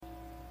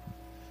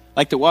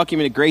like to welcome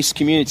you to Grace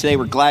Community today.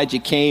 We're glad you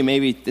came.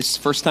 Maybe this is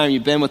the first time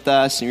you've been with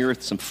us and you're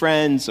with some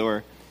friends,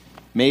 or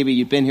maybe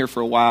you've been here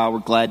for a while. We're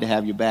glad to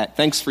have you back.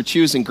 Thanks for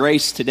choosing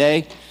Grace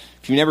today.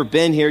 If you've never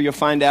been here, you'll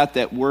find out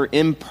that we're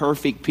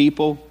imperfect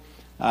people,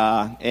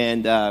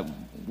 and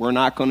we're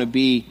not going to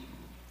be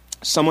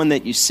someone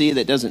that you see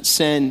that doesn't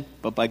sin,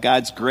 but by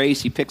God's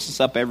grace, He picks us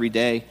up every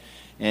day,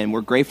 and we're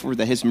grateful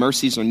that His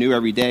mercies are new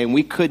every day, and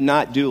we could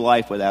not do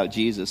life without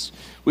Jesus.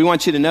 We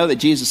want you to know that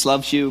Jesus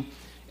loves you,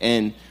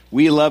 and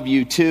we love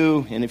you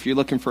too, and if you're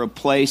looking for a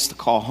place to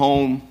call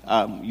home,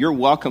 you're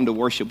welcome to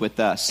worship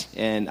with us.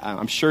 And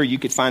I'm sure you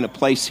could find a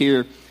place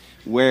here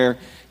where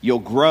you'll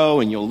grow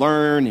and you'll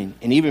learn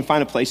and even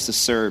find a place to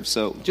serve.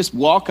 So just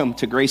welcome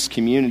to Grace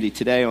Community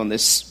today on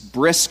this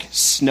brisk,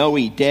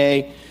 snowy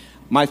day.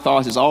 My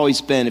thought has always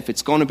been, if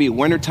it's going to be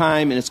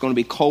wintertime and it's going to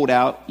be cold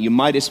out, you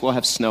might as well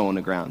have snow on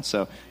the ground.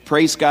 So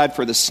praise God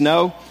for the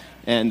snow,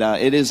 and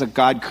it is a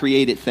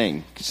God-created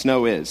thing.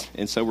 Snow is,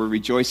 and so we're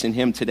rejoicing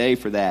Him today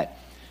for that.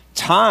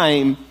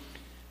 Time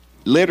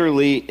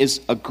literally is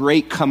a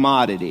great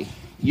commodity.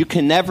 You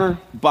can never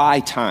buy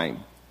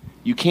time.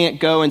 You can't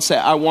go and say,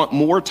 I want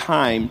more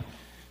time.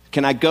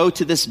 Can I go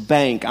to this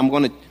bank? I'm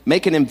going to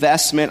make an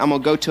investment. I'm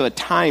going to go to a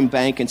time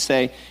bank and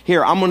say,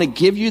 here, I'm going to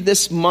give you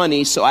this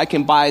money so I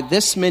can buy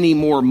this many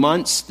more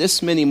months,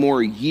 this many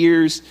more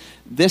years,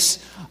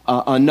 this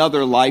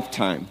another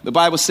lifetime. The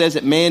Bible says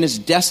that man is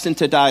destined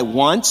to die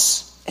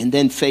once and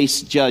then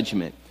face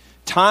judgment.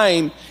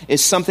 Time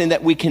is something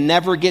that we can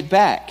never get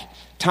back.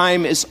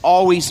 Time is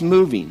always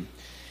moving.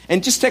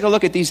 And just take a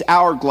look at these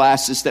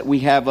hourglasses that we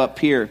have up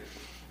here.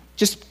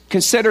 Just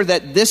consider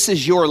that this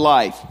is your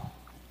life,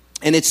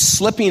 and it's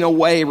slipping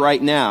away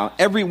right now.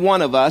 Every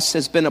one of us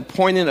has been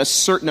appointed a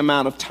certain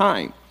amount of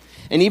time.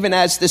 And even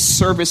as this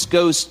service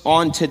goes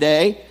on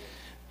today,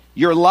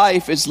 your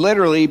life is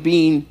literally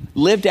being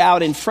lived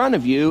out in front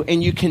of you,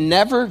 and you can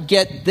never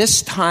get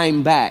this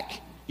time back.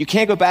 You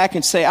can't go back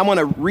and say, I want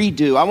to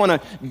redo. I want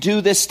to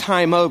do this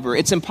time over.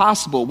 It's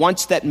impossible.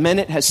 Once that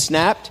minute has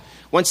snapped,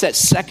 once that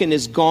second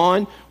is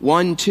gone,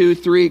 1, 2,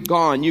 3,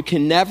 gone. You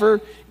can never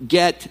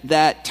get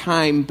that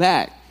time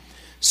back.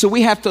 So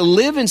we have to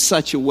live in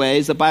such a way,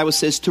 as the Bible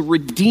says, to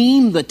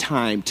redeem the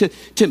time, to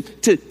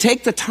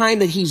take the time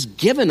that He's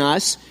given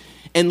us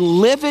and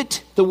live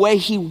it the way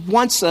He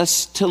wants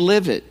us to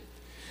live it.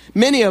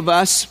 Many of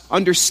us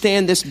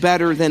understand this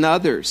better than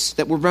others,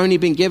 that we've only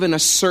been given a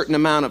certain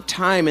amount of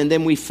time and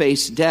then we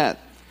face death.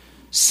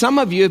 Some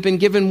of you have been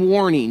given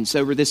warnings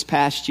over this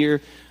past year.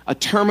 A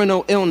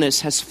terminal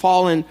illness has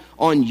fallen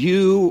on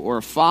you or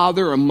a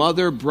father, a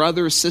mother,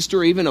 brother, sister,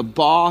 or even a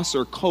boss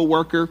or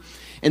coworker.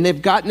 And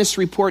they've gotten this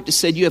report that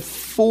said you have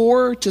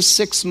 4 to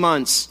 6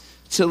 months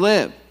to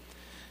live.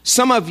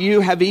 Some of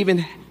you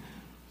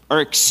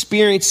are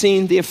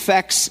experiencing the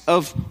effects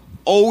of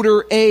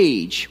older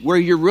age, where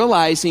you're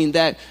realizing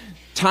that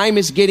time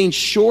is getting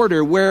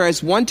shorter,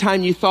 whereas one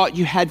time you thought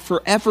you had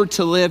forever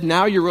to live.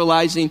 Now you're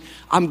realizing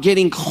I'm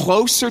getting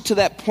closer to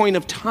that point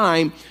of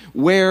time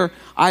where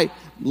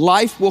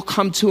life will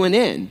come to an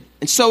end.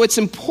 And so it's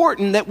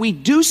important that we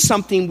do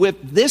something with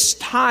this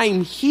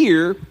time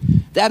here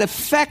that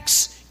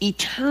affects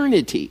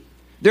eternity.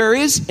 There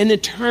is an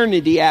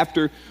eternity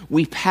after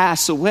we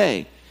pass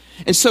away.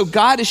 And so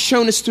God has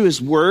shown us through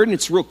His Word, and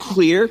it's real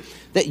clear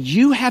that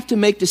you have to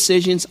make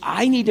decisions.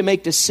 I need to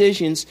make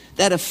decisions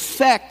that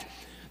affect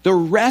the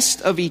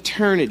rest of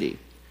eternity.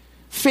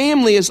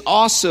 Family is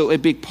also a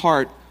big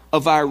part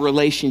of our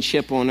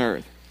relationship on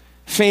earth.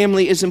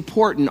 Family is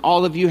important.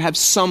 All of you have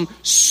some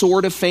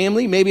sort of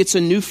family. Maybe it's a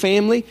new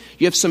family.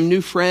 You have some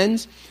new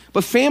friends.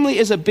 But family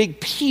is a big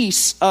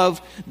piece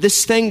of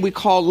this thing we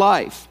call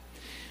life.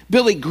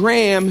 Billy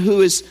Graham,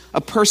 who is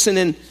a person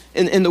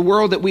in the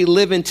world that we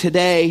live in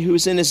today,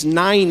 who's in his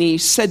 90s,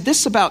 said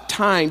this about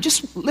time.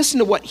 Just listen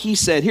to what he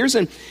said. Here's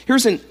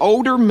an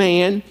older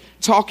man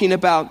talking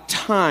about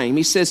time.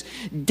 He says,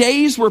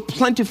 days were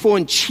plentiful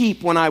and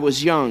cheap when I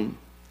was young,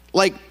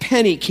 like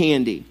penny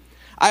candy.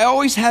 I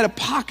always had a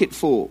pocket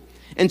full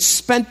and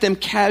spent them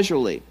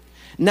casually.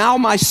 Now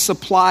my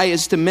supply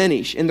is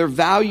diminished and their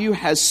value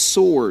has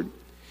soared.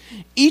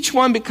 Each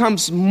one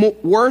becomes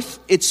worth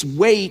its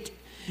weight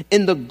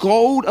in the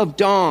gold of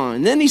dawn.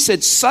 And then he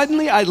said,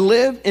 suddenly I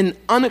live in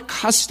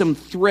unaccustomed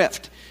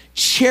thrift,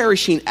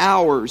 cherishing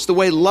hours the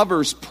way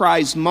lovers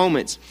prize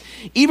moments.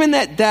 Even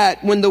at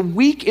that, when the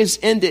week is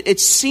ended, it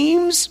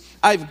seems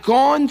I've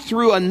gone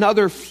through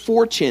another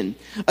fortune.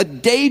 A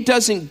day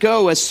doesn't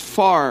go as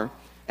far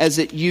as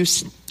it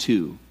used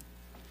to.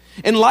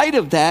 In light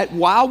of that,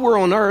 while we're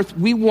on earth,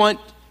 we want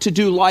to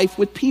do life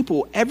with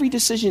people. Every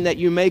decision that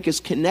you make is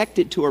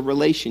connected to a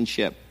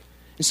relationship.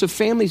 And so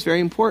family is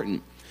very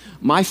important.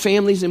 My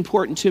family is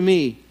important to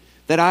me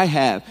that I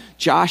have.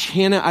 Josh,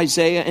 Hannah,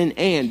 Isaiah, and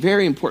Ann,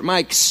 very important. My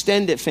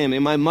extended family,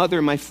 my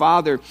mother, my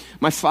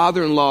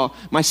father-in-law,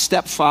 my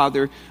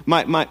stepfather,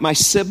 my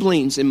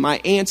siblings, and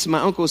my aunts and my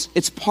uncles.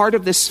 It's part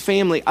of this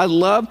family. I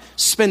love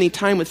spending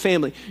time with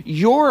family.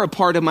 You're a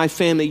part of my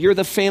family. You're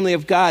the family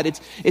of God.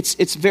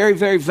 It's very,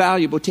 very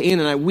valuable to Ann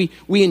and I.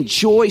 We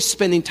enjoy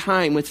spending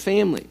time with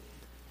family.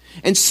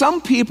 And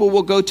some people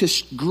will go to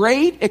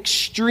great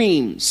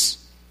extremes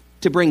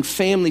to bring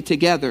family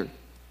together,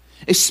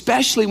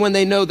 especially when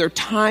they know their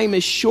time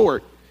is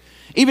short.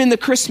 Even the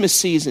Christmas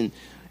season,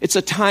 it's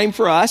a time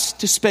for us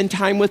to spend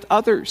time with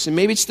others. And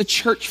maybe it's the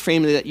church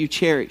family that you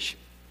cherish.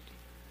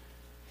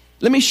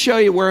 Let me show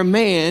you where a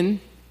man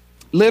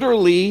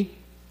literally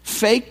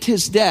faked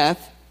his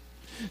death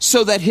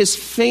so that his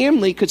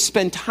family could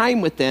spend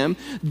time with them.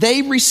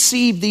 They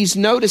received these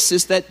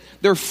notices that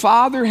their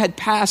father had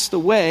passed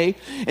away.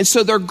 And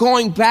so they're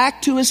going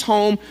back to his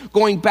home,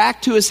 going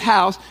back to his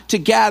house to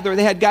gather.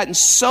 They had gotten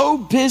so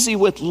busy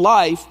with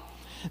life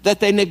that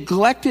they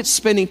neglected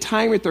spending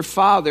time with their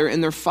father.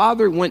 And their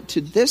father went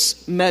to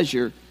this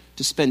measure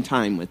to spend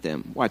time with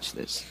them. Watch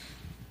this.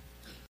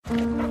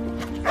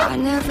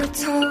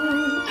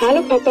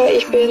 Hallo Papa,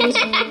 ich bin's.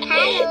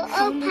 Hallo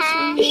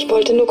Opa. Ich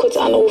wollte nur kurz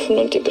anrufen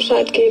und dir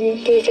Bescheid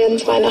geben. Wir werden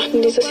es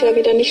Weihnachten dieses Jahr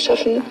wieder nicht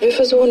schaffen. Wir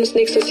versuchen es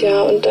nächstes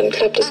Jahr und dann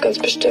klappt es ganz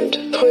bestimmt.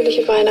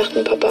 Fröhliche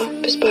Weihnachten, Papa.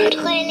 Bis bald.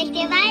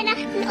 Fröhliche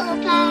Weihnachten,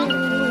 Opa.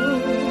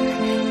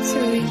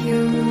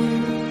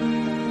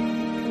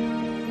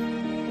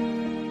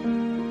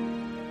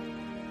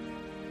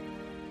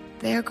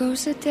 There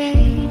goes a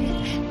day,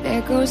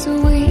 there goes a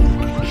week,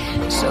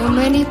 so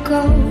many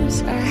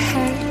goals I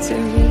had to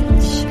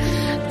reach.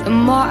 The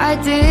more I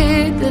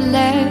did, the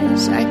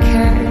less I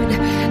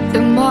cared.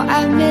 The more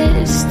I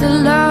missed the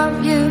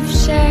love you've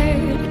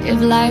shared.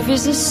 If life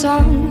is a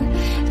song,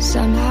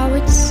 somehow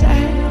it's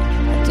sad.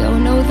 I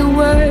don't know the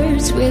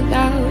words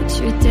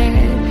without you,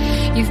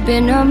 Dad. You've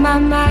been on my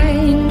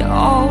mind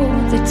all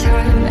the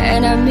time,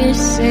 and I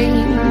miss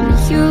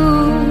saying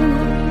you.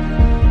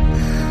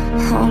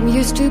 Home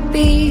used to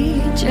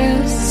be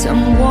just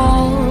some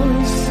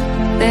walls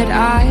that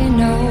I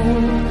know,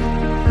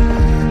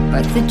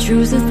 but the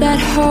truth is that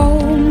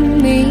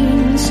home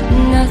means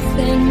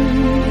nothing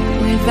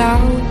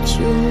without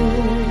you.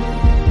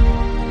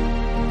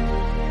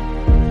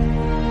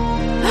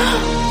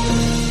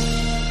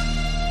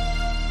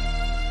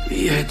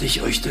 Wie hätte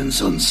ich euch denn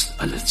sonst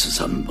alle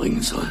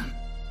zusammenbringen sollen?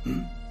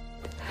 Hm?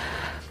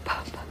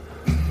 Papa.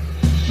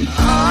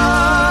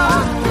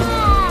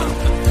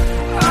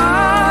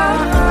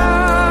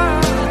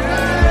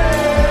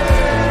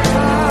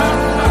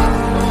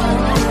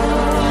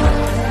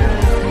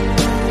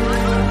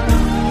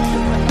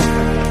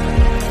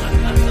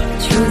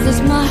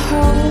 Truth my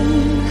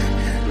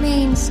home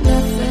means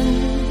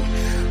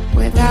nothing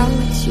without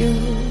you.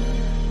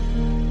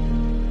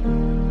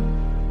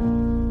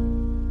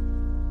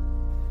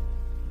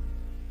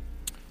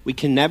 We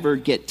can never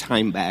get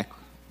time back.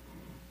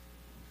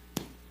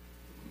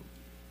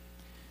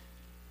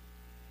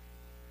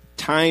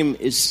 Time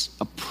is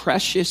a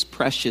precious,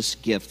 precious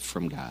gift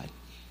from God.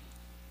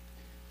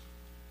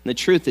 And the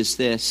truth is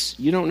this: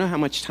 you don't know how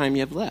much time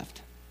you have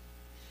left.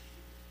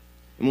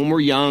 And when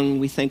we're young,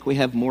 we think we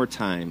have more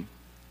time.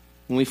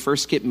 When we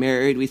first get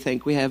married, we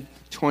think we have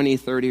 20,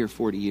 30, or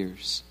 40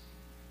 years.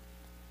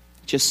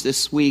 Just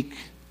this week,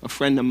 a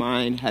friend of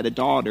mine had a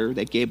daughter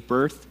that gave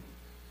birth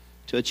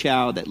to a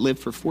child that lived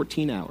for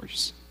 14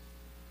 hours,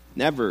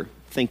 never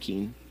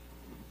thinking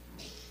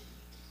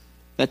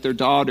that their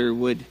daughter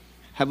would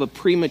have a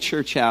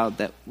premature child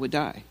that would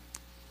die.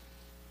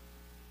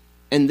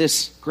 And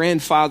this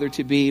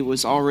grandfather-to-be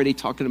was already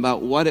talking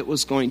about what it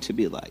was going to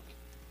be like.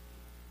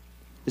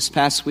 This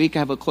past week, I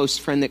have a close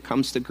friend that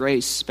comes to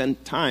Grace,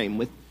 spent time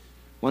with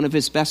one of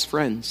his best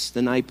friends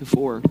the night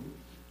before,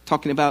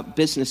 talking about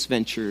business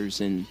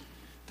ventures and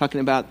talking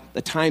about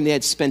the time they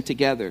had spent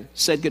together,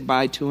 said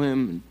goodbye to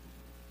him. And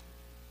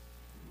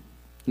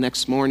the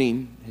next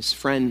morning, his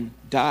friend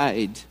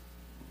died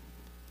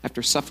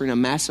after suffering a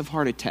massive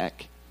heart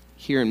attack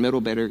here in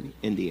Middlebury,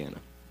 Indiana.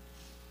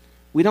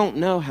 We don't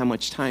know how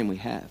much time we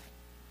have.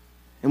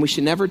 And we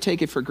should never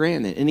take it for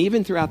granted. And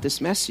even throughout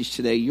this message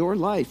today, your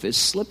life is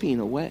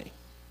slipping away.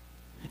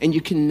 And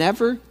you can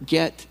never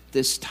get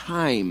this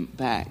time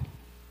back.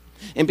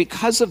 And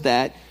because of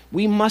that,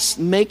 we must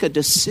make a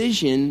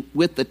decision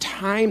with the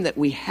time that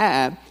we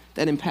have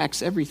that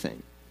impacts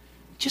everything.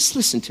 Just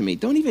listen to me.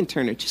 Don't even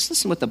turn it. Just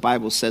listen to what the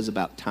Bible says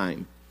about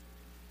time.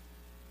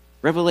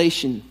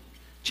 Revelation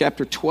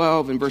chapter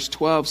 12 and verse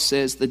 12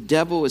 says, the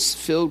devil is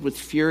filled with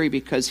fury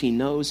because he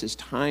knows his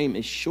time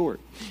is short.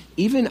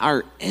 Even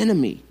our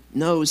enemy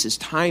knows his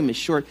time is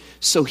short.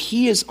 So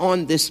he is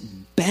on this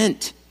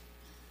bent.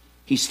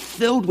 He's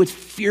filled with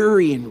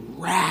fury and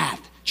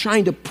wrath,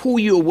 trying to pull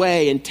you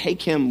away and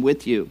take him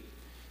with you.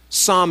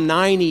 Psalm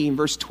 90 and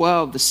verse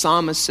 12, the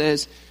psalmist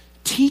says,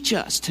 teach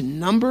us to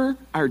number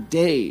our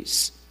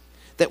days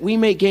that we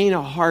may gain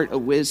a heart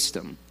of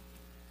wisdom.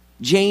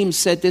 James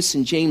said this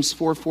in James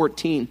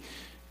 4:14.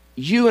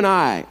 You and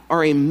I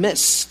are a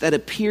mist that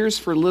appears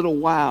for a little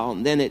while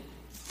and then it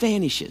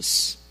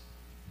vanishes.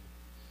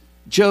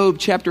 Job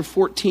chapter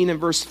 14 and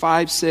verse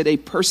 5 said, a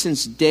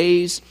person's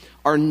days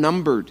are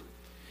numbered.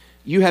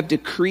 You have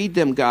decreed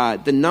them,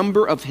 God, the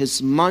number of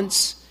his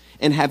months,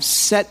 and have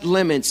set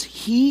limits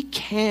he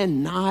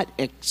cannot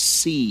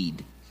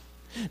exceed.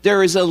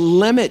 There is a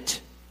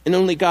limit, and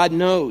only God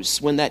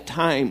knows when that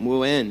time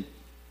will end.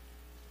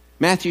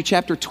 Matthew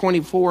chapter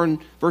 24 and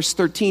verse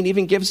 13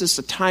 even gives us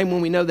a time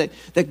when we know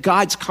that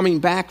God's coming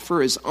back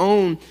for his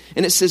own.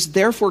 And it says,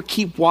 therefore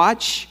keep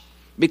watch,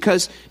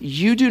 because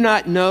you do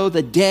not know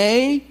the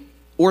day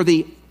or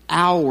the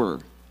hour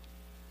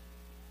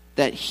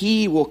that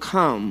he will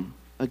come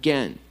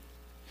again.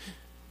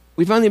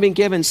 We've only been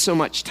given so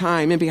much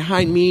time, and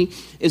behind me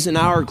is an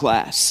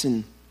hourglass,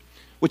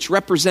 which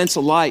represents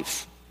a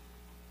life.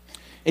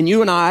 And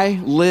you and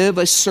I live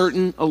a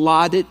certain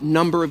allotted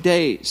number of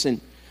days.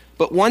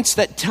 But once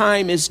that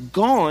time is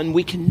gone,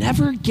 we can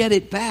never get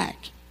it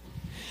back.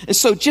 And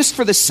so just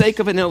for the sake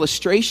of an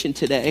illustration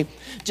today,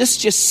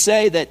 just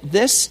say that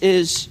this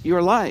is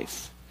your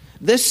life.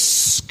 This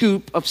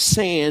scoop of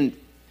sand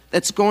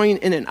that's going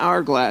in an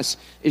hourglass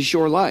is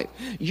your life.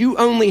 You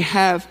only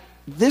have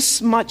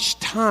this much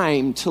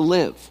time to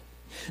live.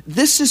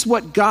 This is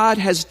what God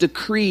has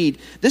decreed.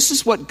 This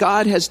is what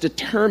God has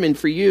determined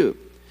for you.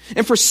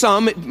 And for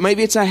some,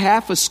 maybe it's a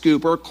half a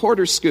scoop or a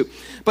quarter scoop.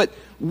 But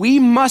we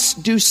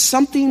must do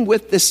something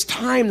with this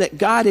time that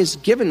God has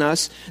given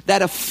us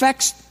that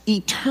affects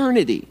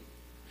eternity.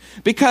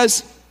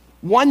 Because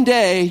one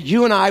day,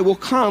 you and I will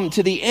come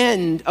to the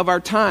end of our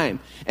time,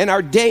 and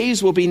our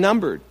days will be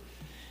numbered.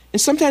 And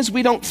sometimes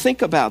we don't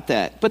think about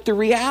that. But the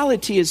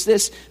reality is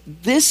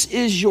this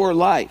is your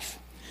life.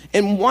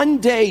 And one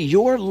day,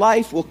 your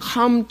life will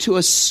come to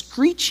a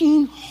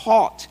screeching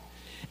halt,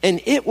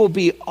 and it will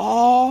be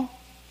all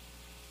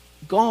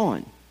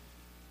gone.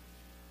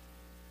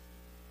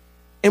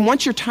 And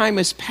once your time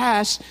has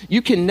passed,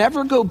 you can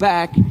never go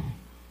back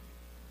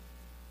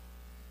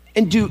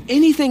and do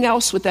anything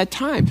else with that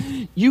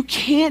time. You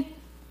can't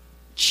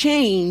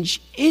change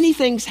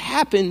anything's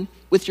happened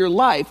with your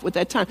life with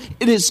that time.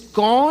 It is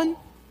gone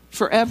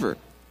forever.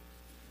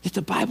 Yet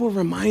the Bible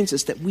reminds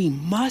us that we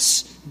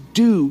must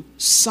do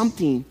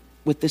something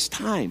with this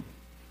time.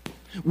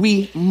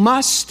 We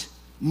must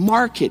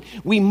mark it.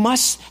 We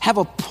must have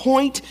a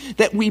point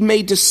that we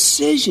made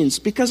decisions,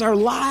 because our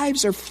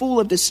lives are full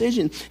of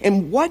decisions.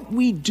 And what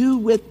we do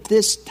with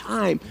this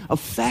time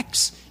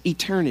affects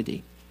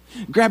eternity.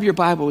 Grab your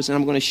Bibles and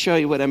I'm going to show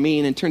you what I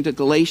mean, and turn to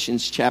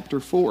Galatians chapter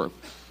 4.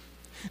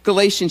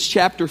 Galatians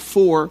chapter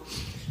 4.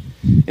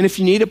 And if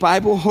you need a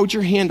Bible, hold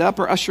your hand up,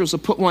 or ushers will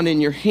put one in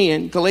your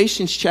hand.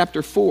 Galatians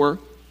chapter 4.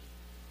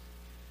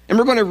 And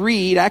we're going to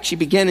read, actually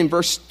begin in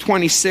verse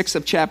 26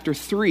 of chapter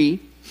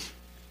 3.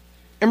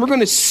 And we're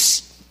going to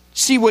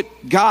see what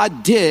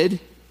God did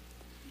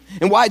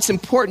and why it's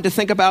important to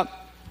think about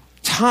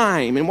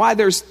time, and why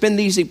there's been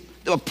these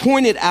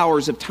appointed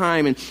hours of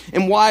time,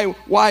 and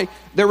why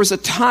there was a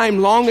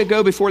time long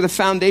ago before the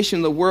foundation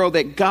of the world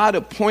that God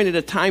appointed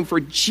a time for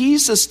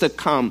Jesus to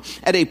come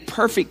at a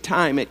perfect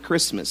time at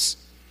Christmas,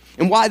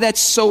 and why that's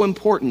so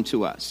important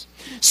to us.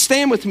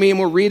 Stand with me and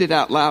we'll read it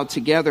out loud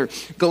together.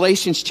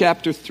 Galatians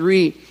chapter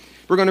 3.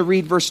 We're going to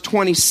read verse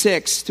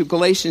 26 to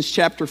Galatians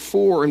chapter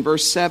 4 and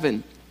verse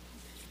 7.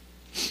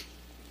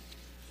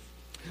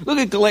 Look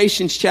at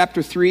Galatians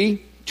chapter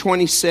 3,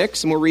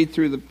 26, and we'll read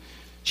through the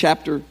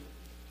chapter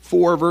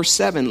 4, verse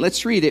 7.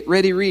 Let's read it.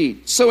 Ready,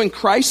 read. So in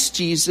Christ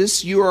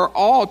Jesus, you are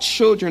all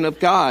children of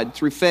God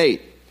through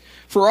faith.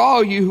 For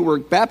all you who were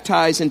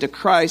baptized into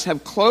Christ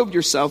have clothed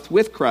yourself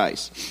with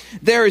Christ.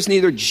 There is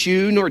neither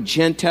Jew nor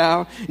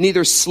Gentile,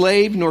 neither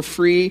slave nor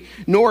free,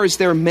 nor is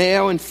there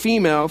male and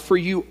female, for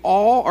you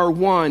all are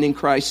one in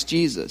Christ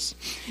Jesus.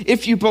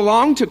 If you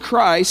belong to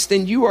Christ,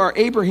 then you are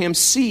Abraham's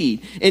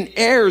seed and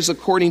heirs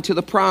according to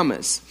the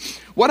promise.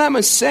 What I'm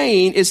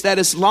saying is that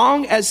as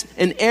long as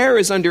an heir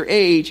is under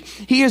age,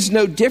 he is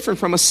no different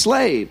from a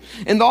slave.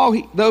 And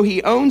though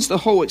he owns the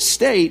whole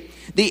estate,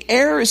 the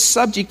heir is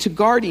subject to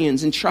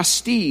guardians and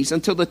trustees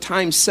until the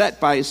time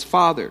set by his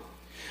father.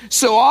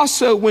 So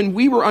also when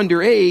we were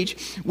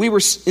underage, we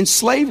were in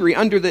slavery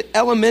under the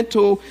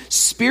elemental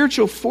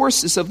spiritual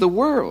forces of the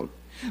world.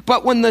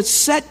 But when the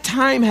set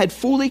time had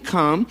fully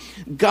come,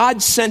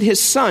 God sent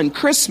his son,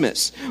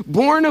 Christmas,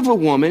 born of a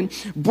woman,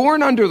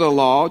 born under the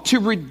law, to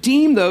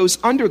redeem those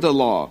under the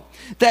law,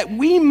 that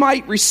we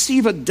might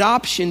receive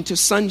adoption to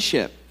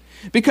sonship.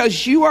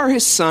 Because you are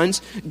his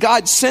sons,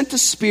 God sent the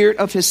Spirit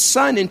of his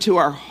Son into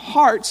our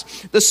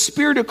hearts, the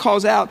Spirit who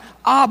calls out,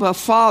 Abba,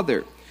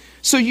 Father.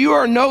 So you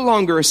are no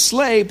longer a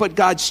slave, but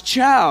God's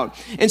child.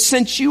 And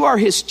since you are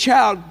his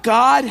child,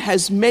 God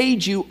has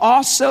made you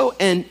also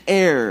an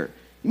heir.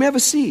 You may have a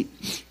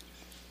seat.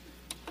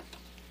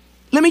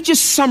 Let me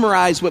just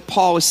summarize what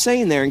Paul is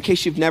saying there in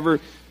case you've never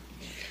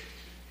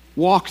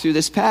walked through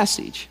this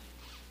passage.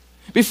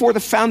 Before the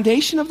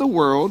foundation of the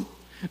world,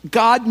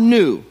 God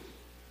knew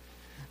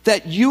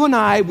that you and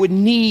I would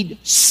need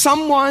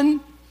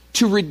someone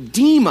to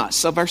redeem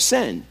us of our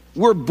sin.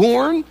 We're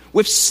born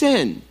with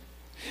sin.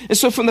 And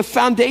so from the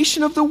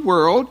foundation of the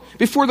world,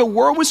 before the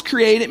world was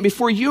created, and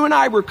before you and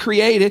I were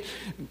created,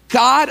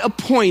 God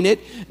appointed,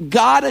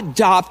 God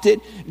adopted,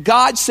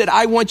 God said,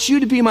 I want you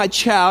to be my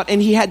child.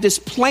 And he had this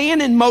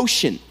plan in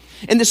motion.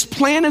 And this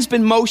plan has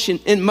been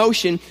in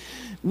motion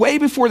way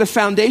before the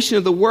foundation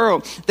of the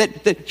world,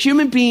 that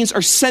human beings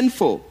are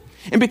sinful.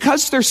 And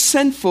because they're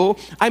sinful,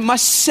 I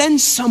must send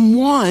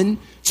someone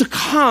to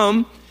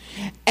come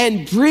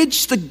and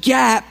bridge the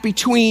gap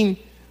between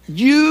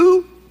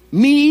you,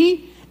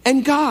 me,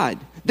 and God.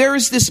 There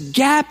is this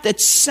gap that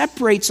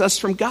separates us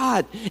from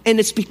God, and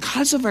it's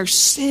because of our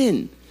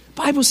sin.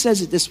 The Bible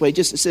says it this way,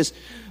 it says,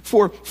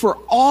 for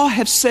all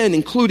have sinned,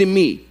 including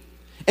me,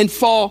 and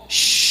fall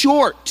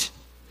short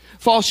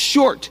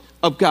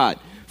of God.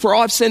 For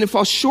all have sinned and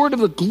fall short of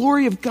the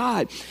glory of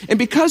God. And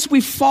because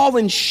we've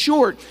fallen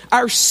short,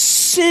 our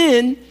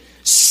sin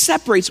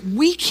separates.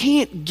 We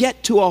can't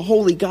get to a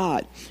holy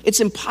God. It's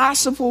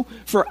impossible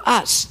for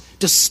us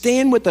to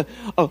stand with a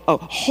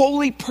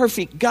holy,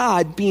 perfect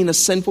God being a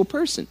sinful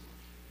person.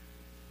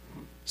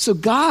 So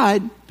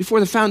God, before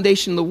the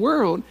foundation of the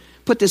world,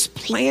 put this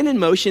plan in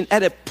motion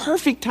at a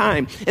perfect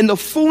time, in the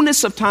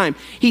fullness of time.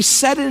 He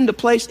set it into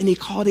place and he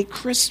called it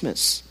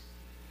Christmas.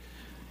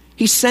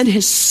 He sent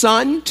his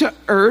son to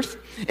earth,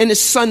 and his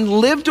son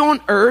lived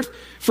on earth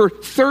for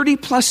 30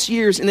 plus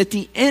years. And at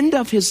the end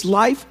of his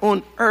life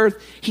on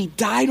earth, he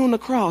died on the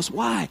cross.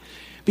 Why?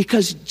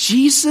 Because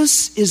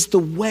Jesus is the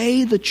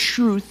way, the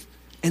truth,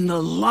 and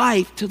the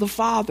life to the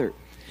Father.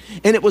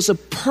 And it was a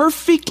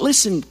perfect,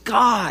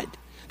 God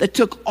that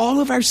took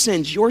all of our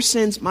sins, your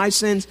sins, my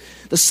sins,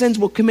 the sins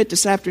we'll commit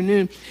this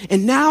afternoon.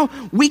 And now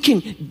we can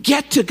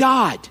get to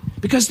God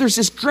because there's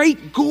this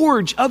great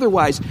gorge.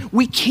 Otherwise,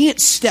 we can't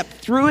step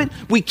through it.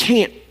 We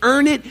can't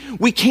earn it.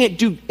 We can't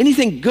do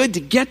anything good to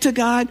get to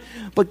God.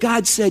 But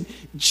God said,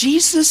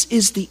 Jesus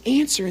is the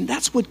answer. And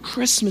that's what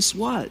Christmas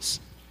was.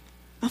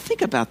 Now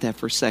think about that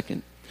for a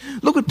second.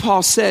 Look what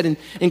Paul said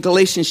in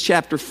Galatians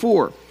chapter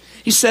 4.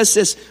 He says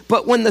this,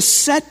 but when the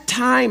set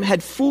time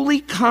had fully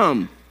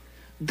come,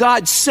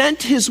 God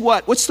sent his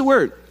what? What's the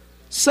word?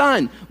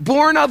 Son.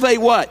 Born of a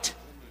what?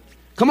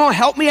 Come on,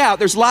 help me out.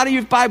 There's a lot of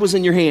your Bibles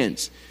in your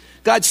hands.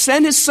 God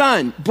sent his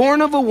son,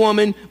 born of a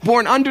woman,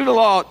 born under the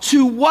law,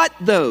 to what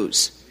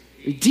those?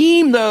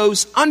 Redeem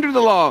those under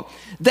the law,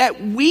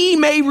 that we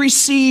may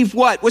receive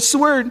what? What's the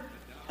word?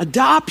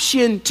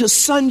 Adoption to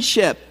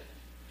sonship.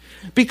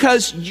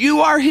 Because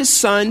you are his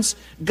sons,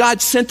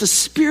 God sent the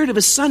spirit of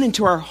his son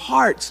into our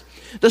hearts.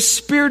 The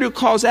spirit who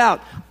calls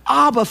out,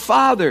 Abba,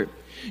 Father.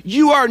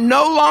 You are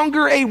no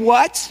longer a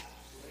what?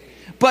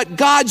 But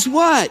God's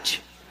what?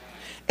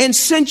 And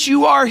since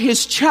you are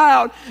his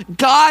child,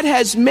 God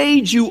has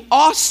made you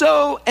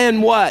also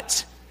and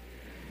what?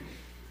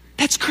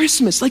 That's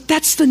Christmas.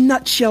 That's the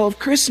nutshell of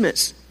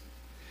Christmas.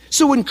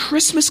 So when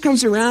Christmas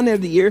comes around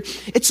every year,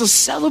 it's a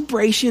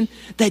celebration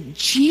that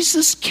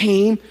Jesus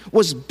came,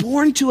 was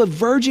born to a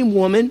virgin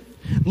woman,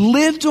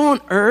 lived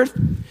on earth,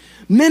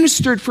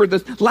 ministered for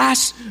the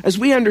last, as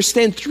we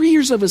understand, 3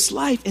 years of his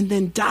life, and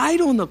then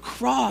died on the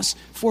cross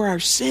for our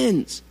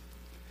sins.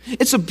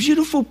 It's a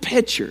beautiful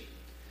picture.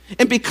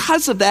 And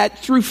because of that,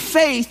 through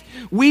faith,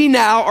 we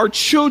now are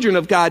children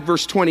of God,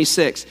 verse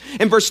 26.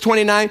 In verse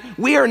 29,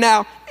 we are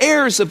now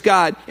heirs of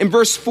God. In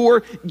verse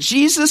 4,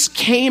 Jesus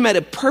came at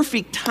a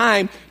perfect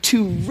time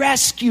to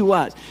rescue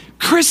us.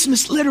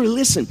 Christmas, literally,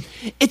 listen,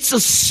 it's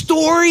a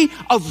story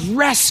of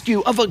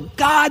rescue, of a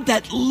God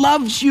that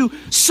loves you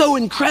so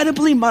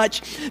incredibly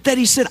much that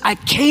he said, I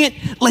can't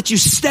let you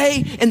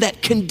stay in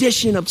that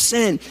condition of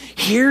sin.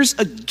 Here's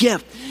a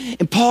gift.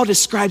 And Paul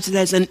describes it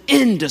as an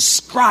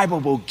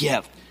indescribable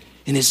gift.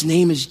 And his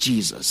name is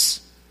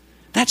Jesus.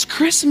 That's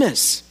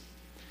Christmas.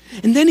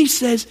 And then he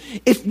says,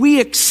 if we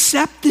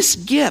accept this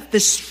gift,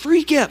 this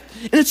free gift,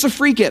 and it's a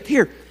free gift,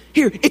 here,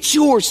 it's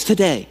yours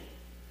today,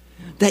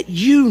 that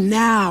you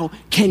now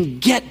can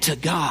get to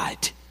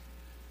God.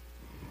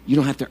 You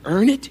don't have to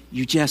earn it,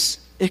 you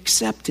just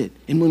accept it.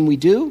 And when we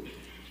do,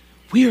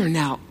 we are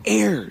now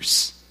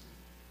heirs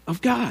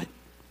of God.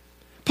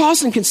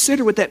 Pause and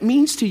consider what that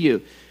means to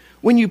you.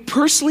 When you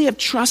personally have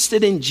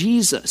trusted in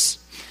Jesus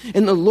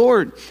and the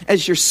Lord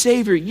as your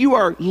Savior, you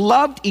are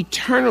loved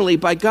eternally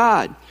by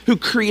God, who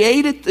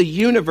created the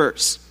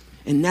universe.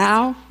 And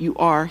now you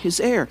are his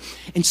heir.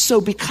 And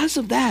so because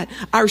of that,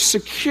 our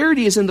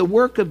security is in the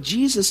work of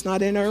Jesus,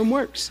 not in our own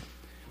works.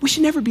 We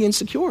should never be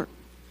insecure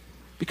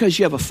because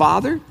you have a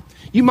father.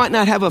 You might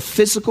not have a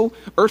physical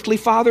earthly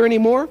father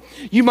anymore.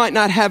 You might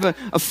not have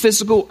a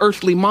physical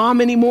earthly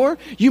mom anymore.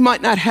 You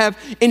might not have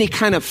any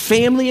kind of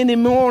family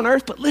anymore on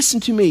earth. But listen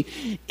to me.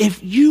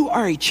 If you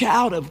are a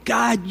child of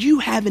God, you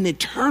have an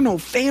eternal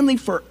family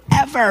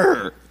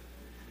forever.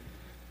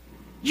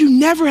 You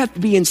never have to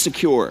be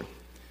insecure.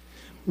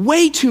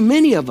 Way too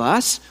many of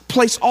us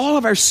place all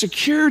of our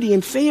security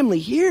and family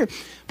here.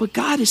 But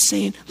God is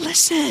saying,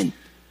 listen,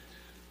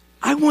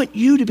 I want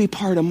you to be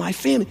part of my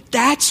family.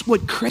 That's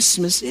what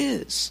Christmas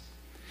is.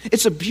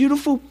 It's a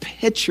beautiful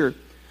picture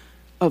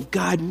of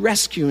God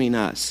rescuing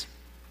us.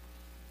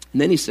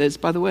 And then he says,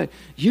 by the way,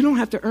 you don't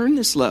have to earn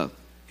this love.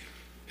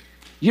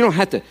 You don't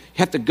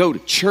have to go to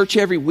church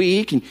every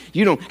week, and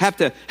you don't have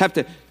to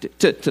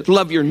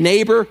love your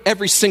neighbor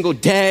every single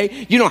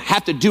day. You don't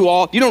have to do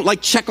you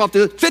don't check off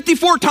the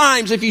 54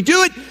 times. If you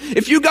do it,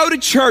 if you go to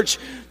church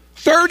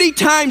 30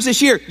 times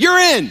this year, you're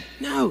in.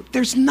 No,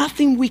 there's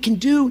nothing we can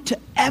do to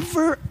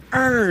ever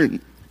earn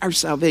our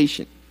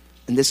salvation.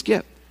 in this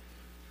gift.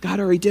 God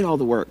already did all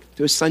the work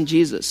through his son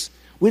Jesus.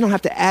 We don't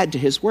have to add to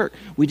his work.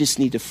 We just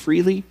need to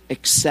freely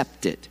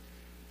accept it.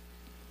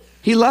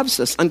 He loves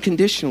us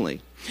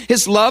unconditionally.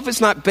 His love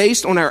is not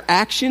based on our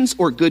actions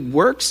or good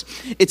works.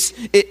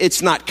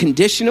 It's not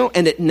conditional,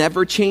 and it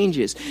never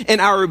changes. And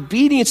our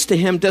obedience to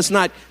him does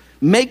not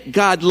make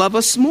God love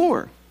us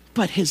more.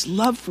 But his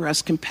love for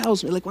us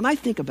compels me. Like when I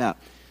think about,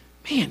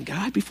 man,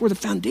 God, before the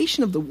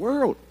foundation of the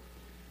world,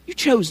 you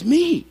chose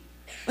me.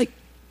 Like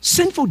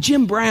sinful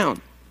Jim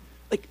Brown.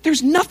 Like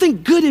there's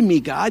nothing good in me,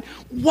 God.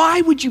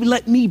 Why would you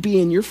let me be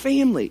in your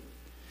family?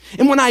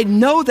 And when I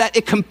know that,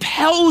 it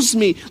compels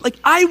me. Like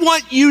I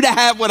want you to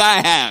have what I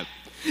have.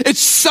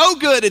 It's so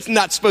good, it's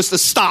not supposed to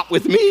stop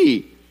with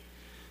me.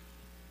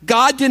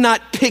 God did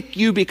not pick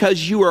you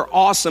because you are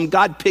awesome.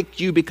 God picked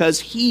you because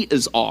he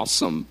is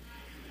awesome.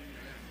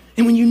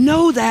 And when you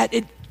know that,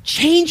 it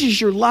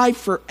changes your life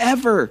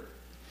forever.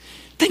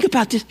 Think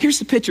about this. Here's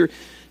the picture.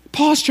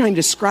 Paul's trying to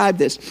describe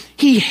this.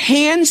 He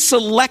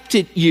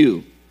hand-selected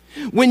you.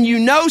 When you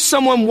know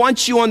someone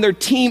wants you on their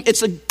team,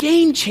 it's a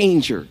game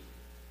changer.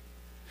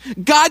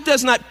 God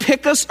does not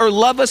pick us or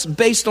love us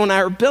based on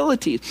our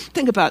abilities. Just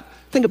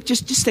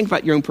think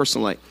about your own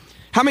personal life.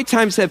 How many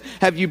times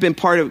have you been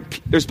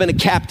there's been a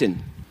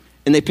captain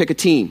and they pick a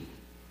team?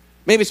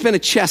 Maybe it's been a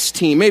chess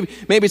team. Maybe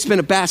it's been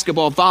a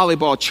basketball,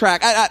 volleyball,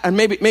 track.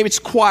 Maybe it's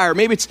choir.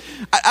 Maybe it's,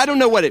 I don't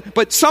know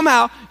but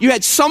somehow you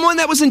had someone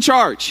that was in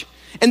charge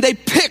and they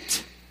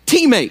picked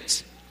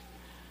teammates.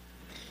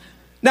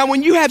 Now,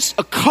 when you have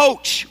a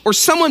coach or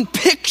someone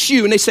picks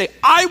you and they say,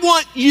 I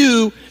want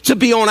you to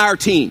be on our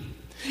team.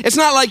 It's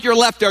not like you're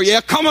left there. Yeah,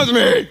 come with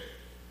me.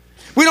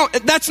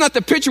 That's not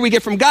the picture we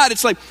get from God.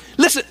 It's like,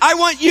 listen, I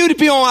want you to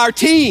be on our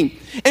team.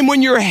 And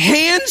when you're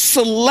hand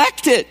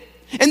selected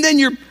and then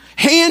you're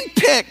hand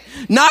picked,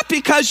 not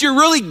because you're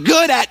really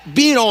good at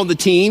being on the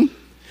team,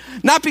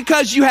 not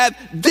because you have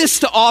this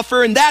to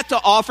offer and that to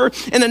offer,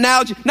 an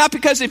analogy, not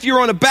because if you're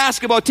on a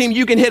basketball team,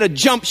 you can hit a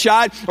jump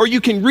shot or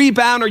you can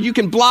rebound or you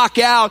can block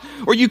out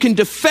or you can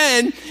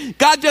defend.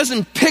 God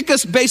doesn't pick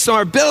us based on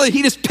our ability.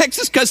 He just picks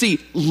us because he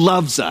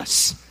loves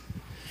us.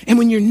 And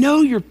when you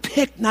know you're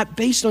picked not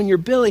based on your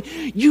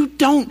ability, you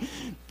don't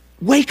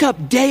wake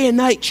up day and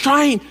night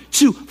trying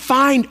to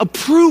find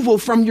approval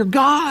from your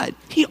God.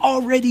 He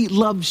already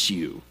loves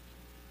you.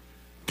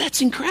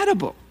 That's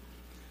incredible.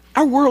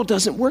 Our world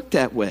doesn't work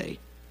that way.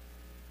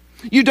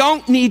 You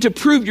don't need to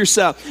prove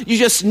yourself. You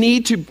just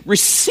need to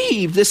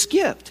receive this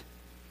gift.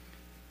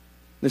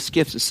 This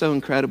gift is so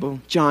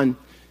incredible. John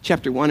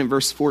chapter 1 and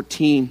verse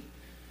 14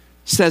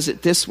 says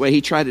it this way.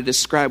 He tried to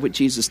describe what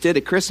Jesus did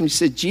at Christmas.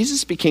 He said,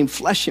 Jesus became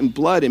flesh and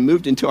blood and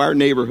moved into our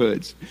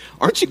neighborhoods.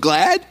 Aren't you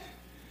glad?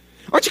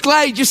 Aren't you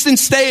glad he just didn't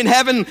stay in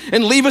heaven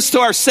and leave us to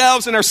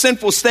ourselves in our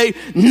sinful state,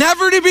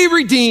 never to be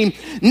redeemed,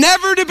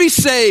 never to be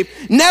saved,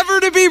 never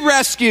to be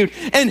rescued,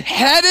 and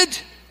headed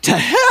to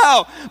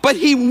hell? But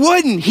he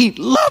wouldn't. He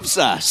loves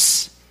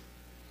us.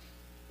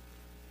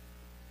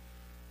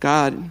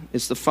 God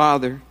is the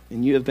Father,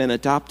 and you have been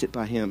adopted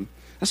by him.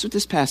 That's what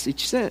this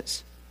passage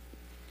says.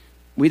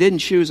 We didn't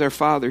choose our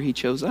Father, he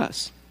chose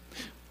us.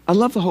 I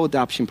love the whole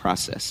adoption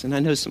process, and I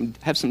know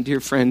have some dear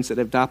friends that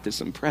have adopted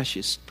some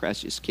precious,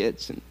 precious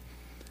kids. And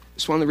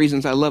it's one of the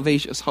reasons I love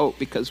Asia's Hope,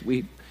 because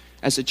we,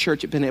 as a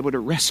church, have been able to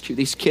rescue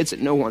these kids that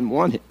no one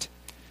wanted.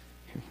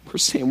 We're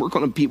saying we're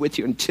going to be with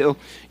you until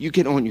you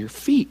get on your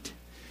feet.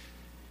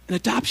 And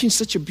adoption is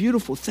such a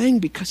beautiful thing,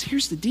 because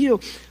here's the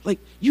deal. Like,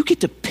 you get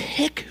to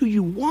pick who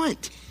you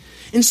want.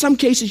 In some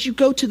cases, you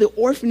go to the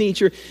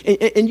orphanage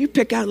and you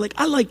pick out, like,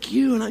 I like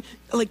you, and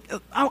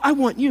I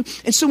want you.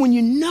 And so when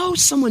you know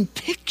someone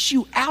picks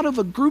you out of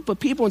a group of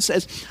people and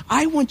says,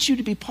 I want you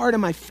to be part of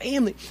my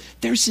family,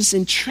 there's this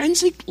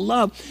intrinsic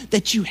love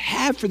that you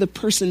have for the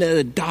person that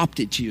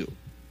adopted you.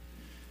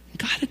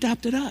 God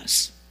adopted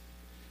us.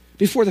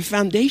 Before the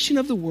foundation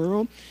of the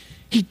world,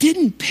 he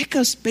didn't pick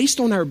us based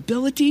on our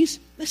abilities.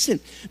 Listen,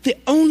 the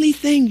only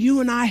thing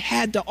you and I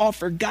had to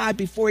offer God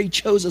before he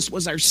chose us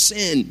was our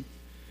sin.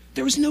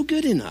 There was no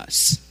good in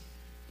us.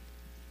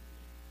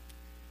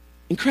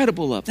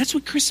 Incredible love. That's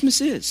what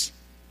Christmas is.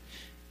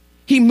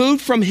 He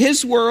moved from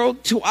his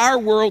world to our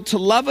world to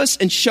love us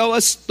and show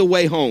us the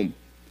way home.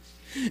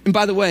 And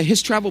by the way,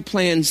 his travel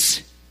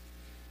plans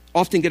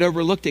often get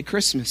overlooked at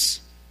Christmas.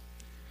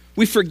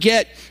 We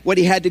forget what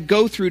he had to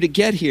go through to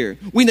get here.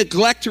 We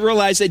neglect to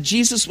realize that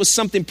Jesus was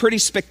something pretty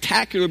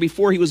spectacular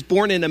before he was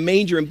born in a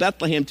manger in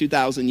Bethlehem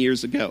 2,000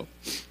 years ago.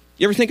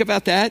 You ever think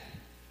about that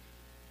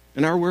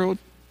in our world?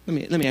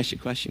 Let me ask you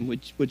a question.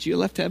 Would you have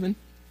left heaven?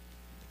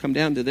 Come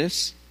down to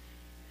this.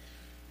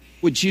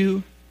 Would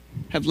you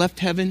have left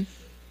heaven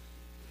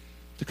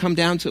to come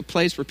down to a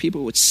place where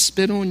people would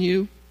spit on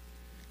you,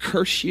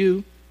 curse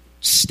you,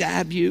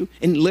 stab you,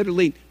 and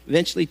literally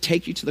eventually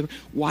take you to the...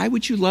 Why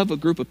would you love a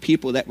group of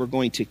people that were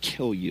going to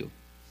kill you?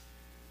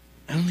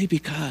 Only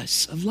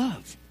because of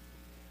love.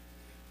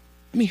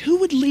 I mean, who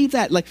would leave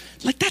that? Like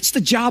that's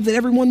the job that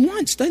everyone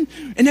wants. And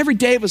every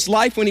day of his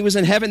life when he was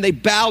in heaven, they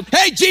bowed,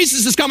 hey,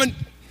 Jesus is coming.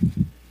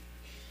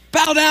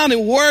 Bow down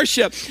and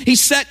worship. He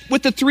sat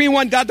with the three in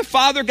one, God the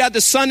Father, God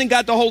the Son, and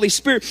God the Holy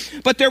Spirit.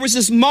 But there was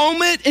this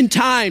moment in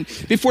time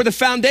before the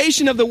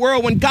foundation of the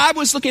world when God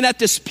was looking at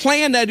this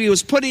plan that he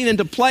was putting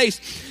into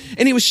place.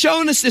 And he was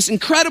showing us this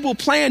incredible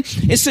plan.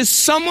 It says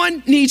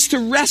someone needs to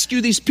rescue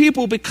these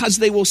people because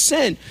they will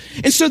sin.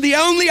 And so the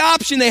only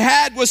option they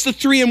had was the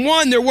three in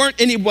one. There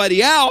weren't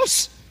anybody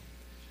else.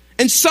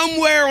 And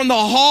somewhere on the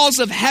halls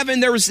of heaven,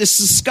 there was this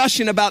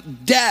discussion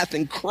about death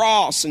and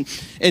cross and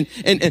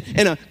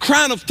a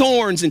crown of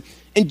thorns. And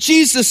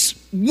Jesus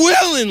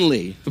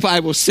willingly, the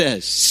Bible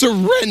says,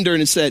 surrendered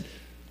and said,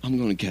 I'm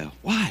going to go.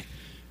 Why?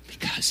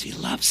 Because he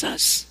loves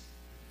us.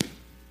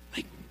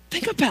 Like,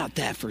 think about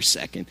that for a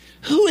second.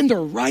 Who in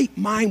their right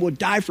mind would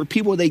die for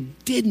people they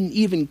didn't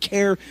even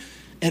care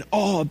at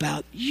all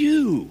about?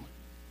 You.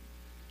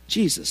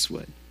 Jesus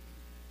would.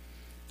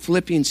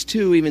 Philippians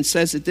 2 even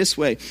says it this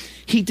way.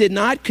 He did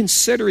not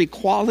consider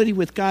equality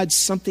with God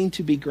something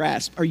to be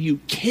grasped. Are you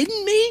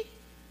kidding me?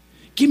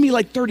 Give me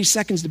like 30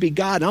 seconds to be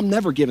God. I'm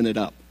never giving it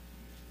up.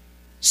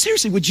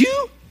 Seriously, would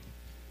you?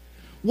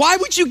 Why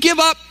would you give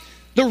up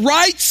the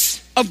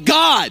rights of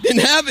God in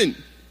heaven?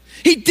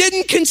 He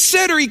didn't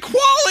consider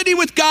equality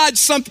with God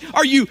something.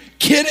 Are you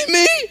kidding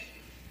me?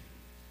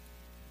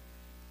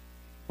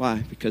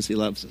 Why? Because he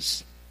loves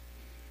us.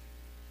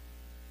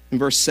 And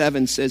verse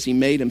 7 says he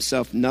made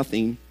himself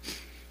nothing.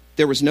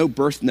 There was no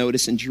birth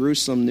notice in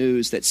Jerusalem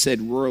news that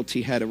said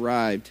royalty had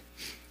arrived.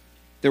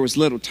 There was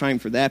little time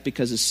for that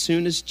because as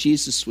soon as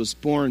Jesus was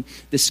born,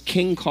 this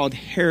king called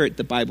Herod,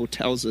 the Bible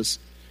tells us,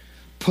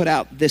 put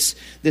out this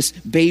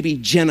baby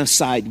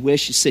genocide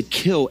wish. He said,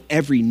 kill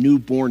every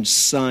newborn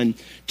son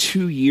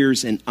 2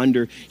 years and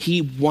under.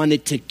 He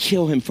wanted to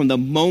kill him from the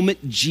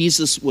moment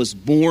Jesus was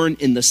born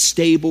in the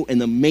stable, in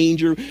the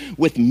manger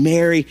with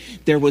Mary.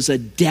 There was a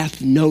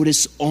death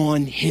notice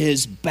on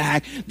his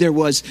back. There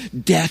was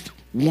death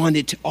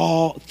wanted to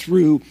all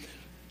through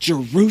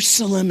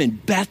Jerusalem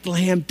and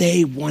Bethlehem.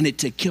 They wanted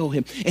to kill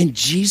him. And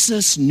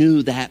Jesus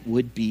knew that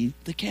would be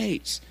the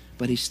case,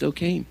 but he still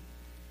came.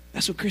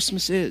 That's what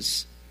Christmas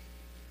is.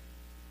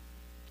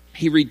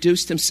 He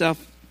reduced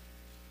himself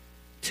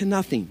to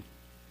nothing.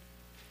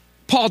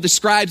 Paul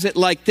describes it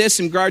like this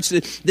in regards to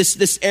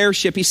this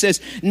heirship. He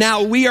says,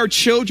 now we are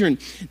children,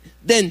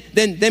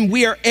 then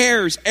we are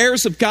heirs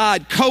of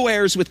God,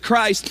 co-heirs with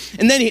Christ.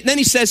 And then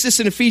he says this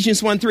in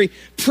Ephesians 1:3,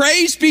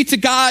 praise be to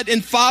God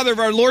and Father of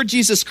our Lord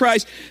Jesus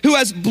Christ, who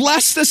has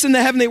blessed us in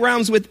the heavenly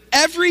realms with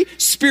every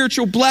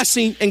spiritual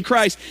blessing in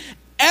Christ.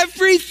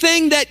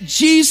 Everything that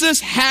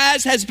Jesus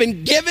has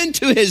been given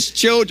to his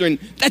children.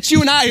 That's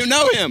you and I who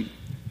know him.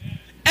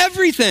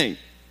 Everything.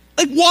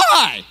 Like,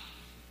 why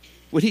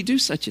would he do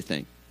such a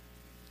thing?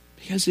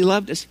 Because he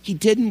loved us. He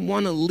didn't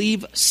want to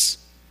leave us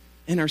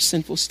in our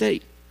sinful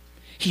state.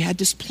 He had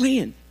this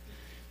plan.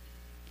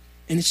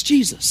 And it's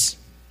Jesus.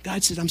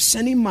 God said, I'm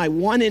sending my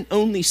one and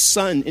only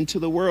Son into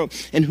the world.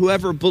 And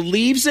whoever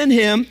believes in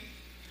him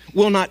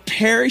will not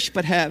perish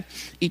but have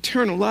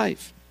eternal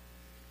life.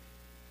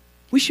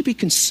 We should be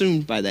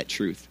consumed by that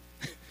truth.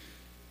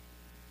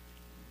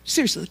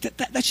 Seriously,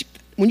 that should,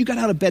 when you got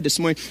out of bed this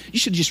morning, you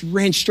should have just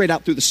ran straight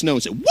out through the snow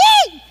and said,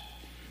 whoa!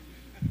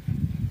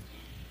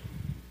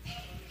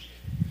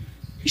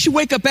 You should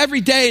wake up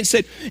every day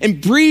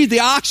and breathe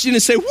the oxygen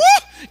and say,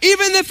 whoa!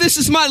 Even if this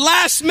is my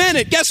last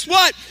minute, guess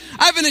what?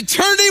 I have an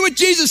eternity with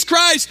Jesus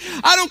Christ.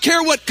 I don't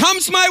care what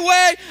comes my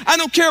way. I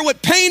don't care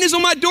what pain is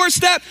on my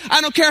doorstep.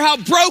 I don't care how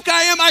broke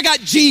I am. I got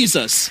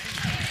Jesus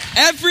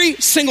every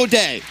single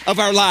day of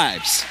our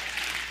lives.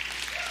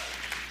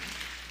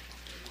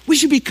 We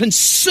should be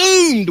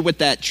consumed with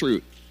that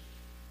truth.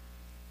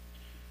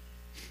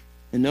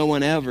 And no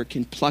one ever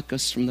can pluck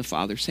us from the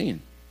Father's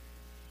hand.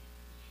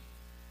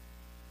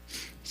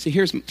 See,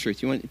 here's the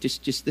truth. You want this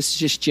is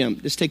just Jim.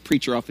 Just take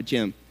preacher off of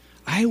Jim.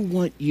 I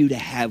want you to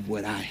have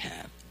what I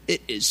have.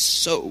 It is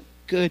so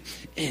good,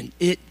 and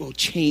it will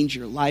change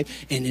your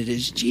life, and it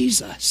is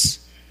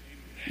Jesus.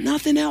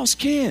 Nothing else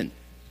can.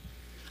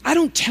 I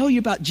don't tell you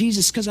about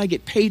Jesus because I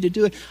get paid to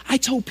do it. I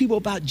told people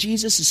about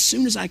Jesus as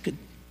soon as I could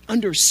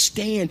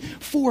understand,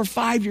 4 or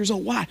 5 years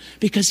old. Why?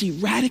 Because he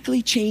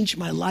radically changed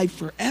my life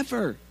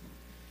forever.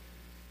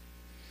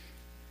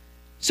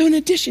 So in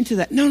addition to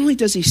that, not only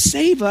does he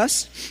save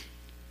us,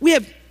 we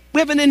have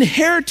an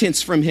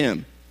inheritance from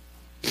him.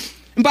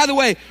 And by the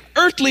way,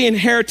 earthly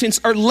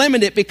inheritance are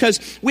limited because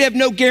we have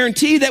no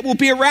guarantee that we'll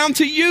be around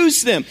to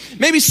use them.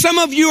 Maybe some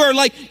of you are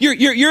like,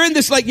 you're in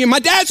this like, my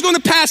dad's going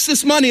to pass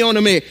this money on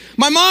to me.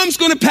 My mom's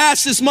going to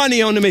pass this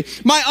money on to me.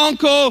 My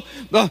uncle,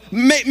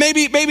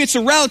 maybe it's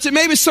a relative,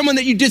 maybe it's someone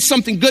that you did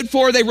something good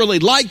for. They really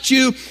liked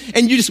you.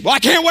 And you just, I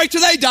can't wait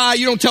till they die.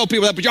 You don't tell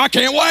people that, but I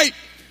can't wait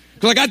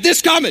because I got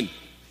this coming.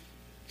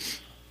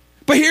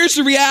 But here's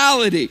the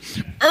reality.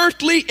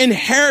 Earthly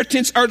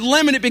inheritance are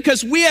limited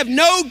because we have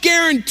no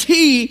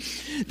guarantee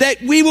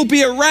that we will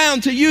be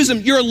around to use them.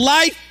 Your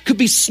life could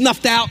be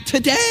snuffed out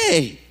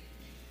today.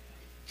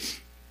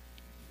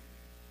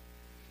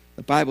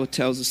 The Bible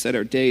tells us that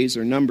our days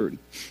are numbered.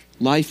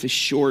 Life is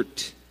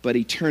short, but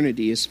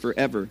eternity is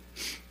forever.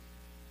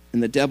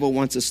 And the devil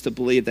wants us to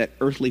believe that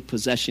earthly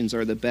possessions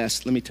are the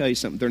best. Let me tell you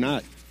something, they're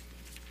not.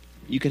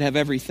 You could have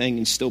everything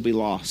and still be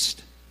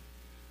lost.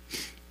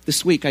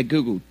 This week I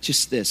Googled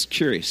just this,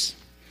 curious.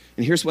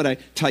 And here's what I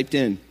typed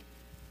in.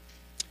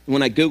 And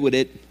when I Googled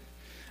it,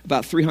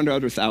 about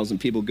 300,000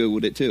 people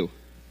Googled it too.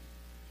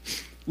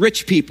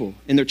 Rich people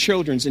and their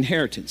children's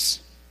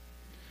inheritance.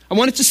 I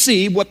wanted to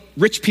see what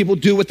rich people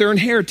do with their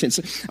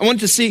inheritance. I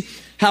wanted to see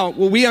how,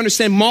 we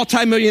understand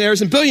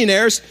multimillionaires and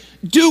billionaires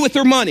do with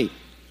their money.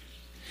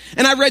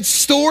 And I read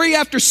story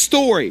after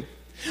story.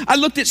 I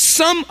looked at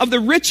some of the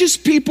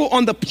richest people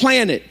on the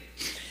planet.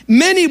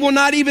 Many will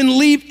not even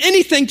leave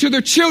anything to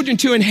their children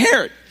to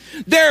inherit.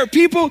 There are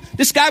people,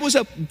 this guy was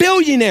a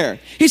billionaire.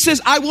 He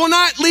says, I will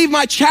not leave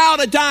my child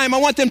a dime. I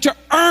want them to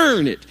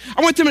earn it.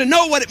 I want them to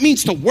know what it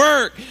means to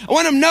work. I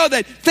want them to know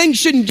that things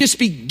shouldn't just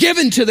be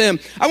given to them.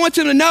 I want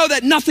them to know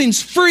that nothing's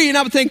free. And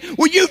I would think,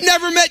 well, you've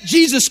never met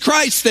Jesus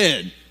Christ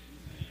then.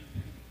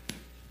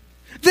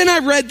 Then I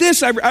read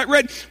this. I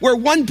read where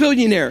one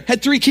billionaire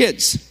had 3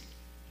 kids.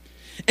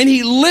 And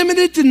he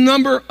limited the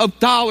number of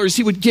dollars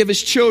he would give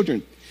his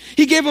children.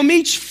 He gave them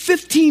each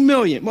 $15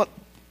 million. Well,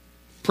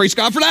 praise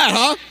God for that,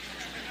 huh?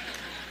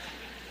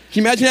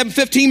 Can you imagine having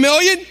 $15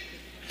 million?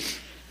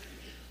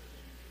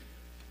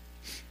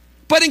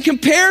 But in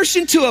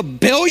comparison to $1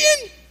 billion,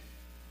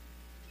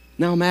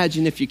 now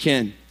imagine if you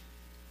can,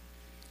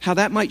 how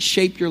that might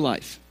shape your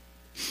life.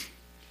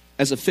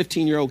 As a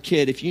 15-year-old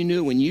kid, if you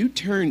knew when you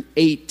turned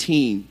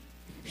 18,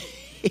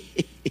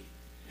 it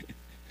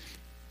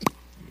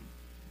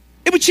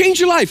would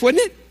change your life,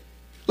 wouldn't it?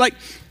 Like,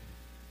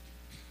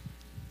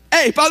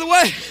 hey, by the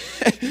way,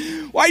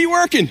 why are you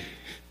working?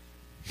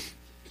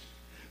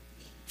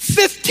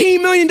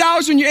 $15 million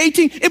when you're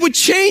 18, it would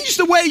change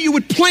the way you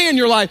would plan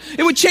your life.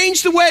 It would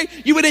change the way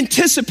you would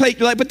anticipate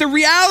your life. But the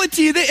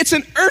reality is that it's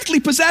an earthly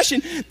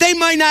possession. They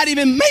might not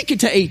even make it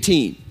to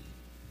 18.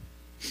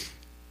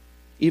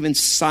 Even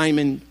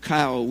Simon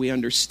Cowell, we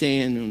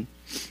understand,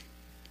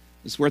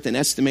 is worth an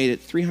estimated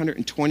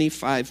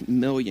 $325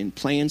 million,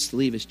 plans to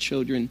leave his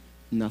children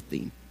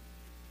nothing.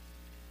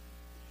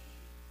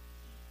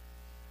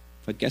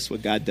 But guess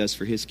what God does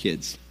for his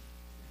kids?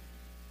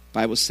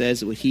 Bible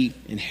says that what he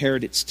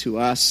inherits to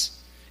us,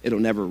 it'll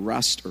never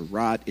rust or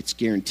rot. It's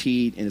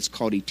guaranteed, and it's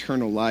called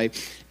eternal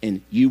life.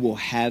 And you will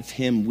have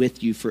him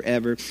with you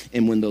forever.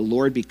 And when the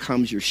Lord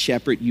becomes your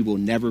shepherd, you will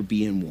never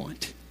be in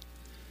want.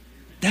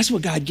 That's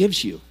what God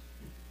gives you.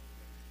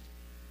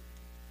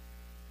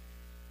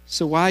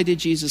 So why did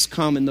Jesus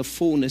come in the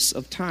fullness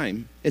of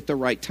time, at the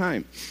right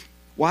time?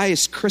 Why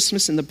is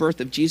Christmas and the birth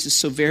of Jesus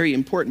so very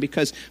important?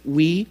 Because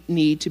we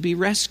need to be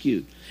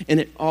rescued. And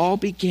it all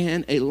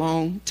began a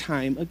long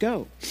time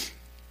ago.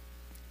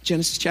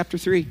 Genesis chapter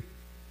 3.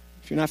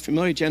 If you're not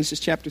familiar, Genesis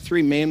chapter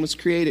 3, man was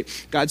created.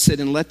 God said,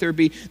 and let there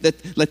be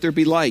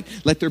light,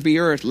 let there be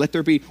earth, let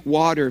there be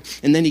water.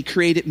 And then he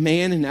created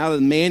man, and out of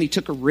the man he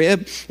took a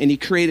rib, and he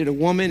created a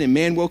woman, and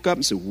man woke up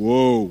and said,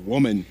 whoa,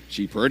 woman,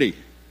 she pretty.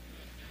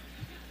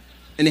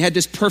 And they had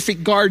this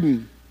perfect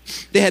garden.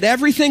 They had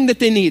everything that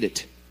they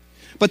needed.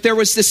 But there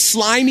was this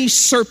slimy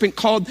serpent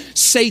called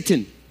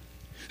Satan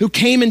who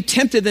came and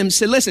tempted them and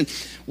said, listen,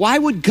 why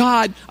would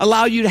God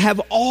allow you to have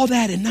all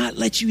that and not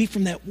let you eat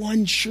from that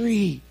one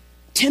tree?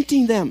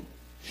 Tempting them.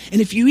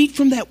 And if you eat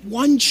from that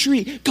one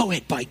tree, go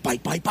ahead,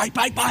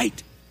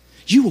 bite.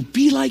 You will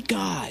be like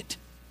God.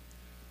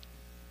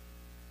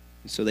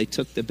 And so they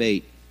took the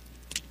bait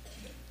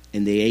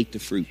and they ate the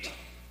fruit.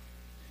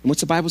 And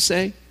what's the Bible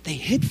say? They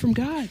hid from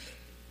God.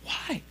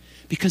 Why?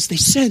 Because they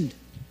sinned.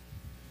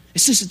 It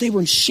says that they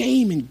were in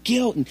shame and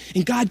guilt,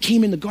 and God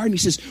came in the garden. He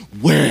says,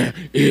 where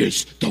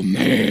is the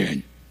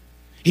man?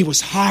 He was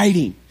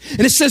hiding.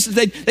 And it says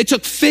that they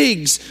took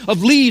figs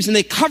of leaves and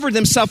they covered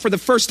themselves for the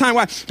first time.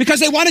 Why? Because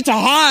they wanted to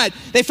hide.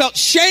 They felt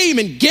shame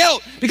and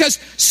guilt because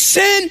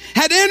sin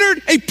had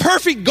entered a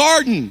perfect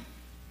garden.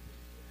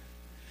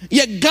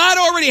 Yet God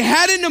already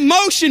had it in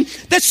motion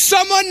that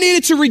someone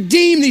needed to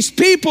redeem these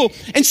people.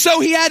 And so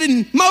he had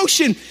in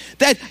motion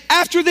that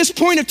after this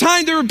point of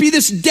time, there would be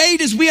this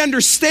date as we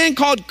understand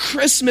called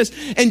Christmas.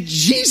 And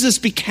Jesus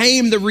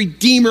became the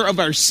redeemer of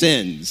our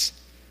sins.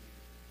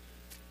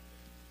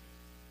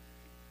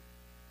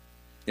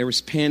 There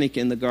was panic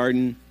in the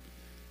garden.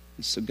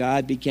 And so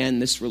God began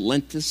this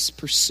relentless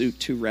pursuit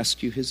to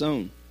rescue his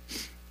own.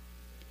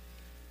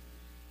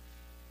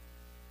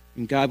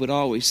 And God would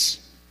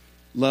always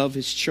love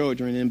his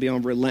children and be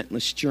on a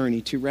relentless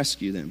journey to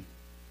rescue them.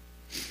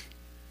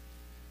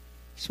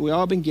 So we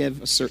all been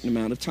given a certain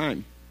amount of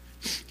time.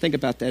 Think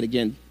about that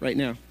again right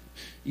now.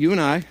 You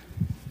and I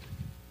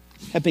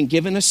have been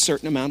given a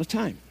certain amount of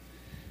time.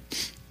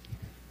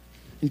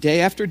 And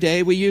day after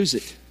day we use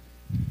it.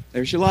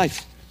 There's your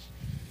life.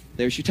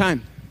 There's your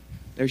time.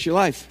 There's your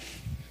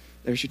life.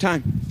 There's your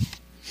time.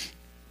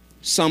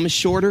 Some is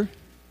shorter.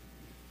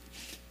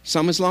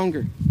 Some is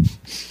longer.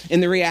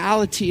 And the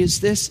reality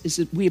is this, is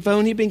that we've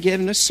only been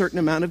given a certain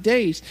amount of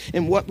days.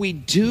 And what we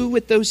do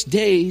with those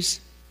days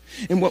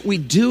and what we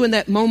do in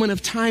that moment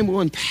of time will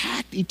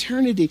impact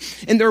eternity.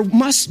 And there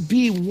must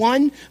be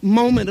one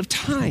moment of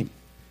time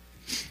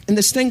in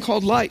this thing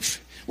called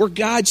life, where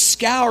God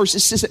scours. It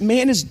says that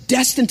man is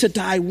destined to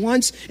die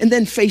once and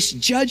then face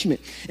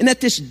judgment. And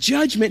at this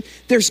judgment,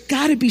 there's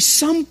got to be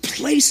some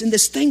place in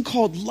this thing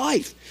called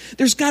life.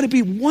 There's got to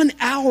be 1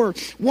 hour,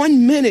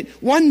 1 minute,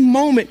 1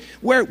 moment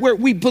where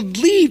we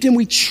believed and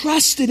we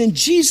trusted in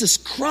Jesus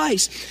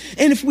Christ.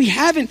 And if we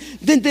haven't,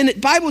 then the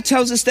Bible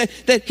tells us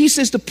that he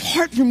says,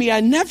 depart from me, I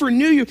never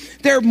knew you.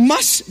 There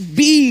must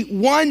be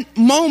one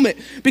moment,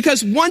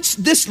 because once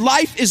this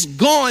life is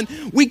gone,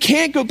 we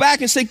can't go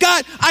back and say,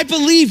 God, I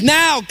believe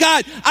now.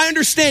 God, I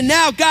understand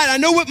now. God, I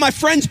know what my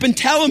friend's been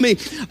telling me.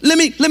 Let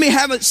me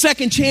have a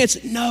second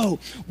chance. No,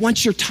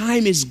 once your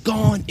time is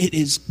gone, it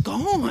is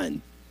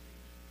gone.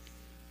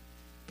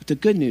 But the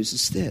good news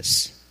is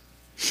this: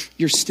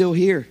 you're still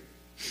here.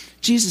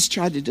 Jesus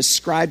tried to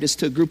describe this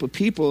to a group of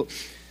people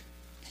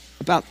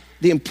about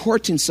the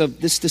importance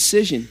of this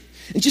decision.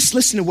 And just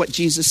listen to what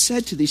Jesus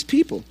said to these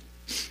people.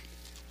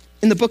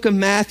 In the book of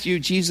Matthew,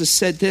 Jesus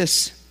said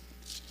this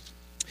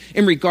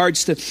in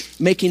regards to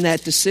making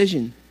that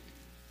decision.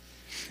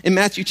 In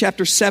Matthew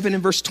chapter 7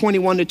 and verse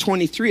 21 to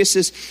 23, it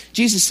says,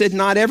 Jesus said,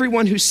 not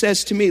everyone who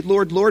says to me,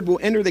 Lord, Lord, will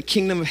enter the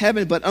kingdom of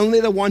heaven, but only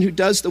the one who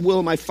does the will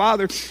of my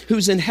Father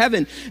who's in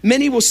heaven.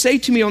 Many will say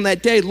to me on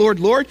that day, Lord,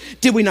 Lord,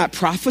 did we not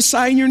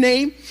prophesy in your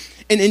name?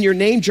 And in your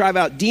name drive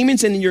out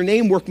demons, and in your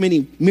name work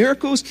many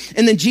miracles?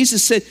 And then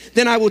Jesus said,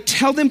 then I will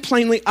tell them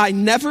plainly, I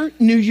never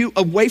knew you.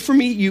 Away from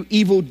me, you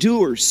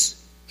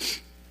evildoers.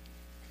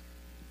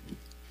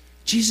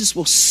 Jesus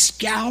will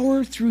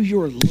scour through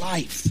your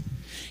life.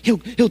 He'll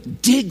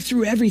dig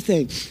through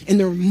everything. And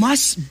there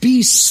must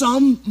be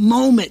some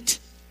moment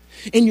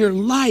in your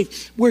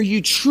life where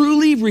you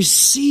truly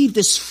receive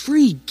this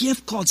free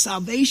gift called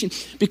salvation.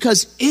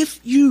 Because if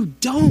you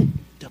don't,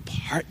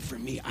 depart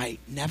from me, I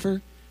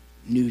never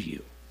knew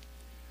you.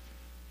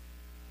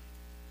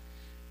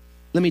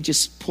 Let me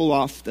just pull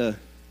off the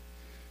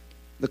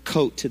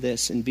coat to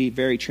this and be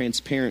very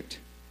transparent.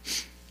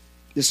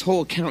 This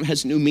whole account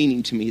has new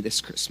meaning to me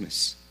this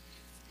Christmas.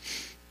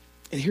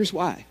 And here's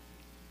why.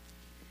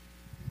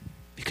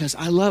 Because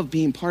I love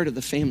being part of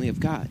the family of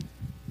God.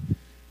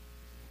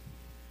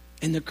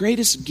 And the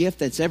greatest gift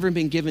that's ever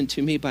been given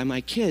to me by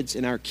my kids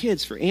and our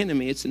kids for Anna and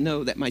me is to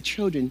know that my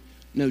children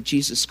know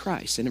Jesus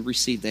Christ and have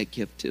received that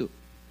gift too.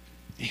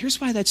 And here's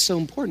why that's so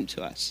important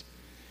to us.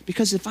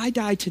 Because if I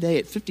die today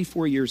at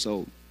 54 years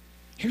old,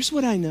 here's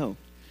what I know.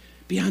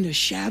 Beyond a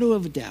shadow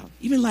of a doubt.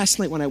 Even last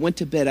night when I went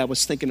to bed, I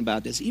was thinking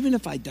about this. Even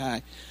if I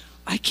die,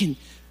 I can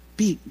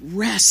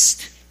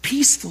rest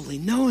peacefully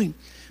knowing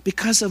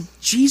because of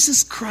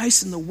Jesus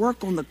Christ and the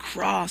work on the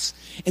cross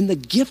and the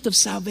gift of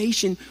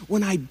salvation,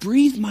 when I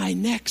breathe my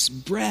next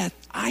breath,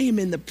 I am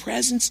in the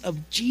presence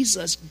of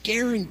Jesus,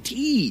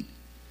 guaranteed.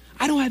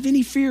 I don't have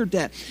any fear of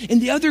that.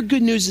 And the other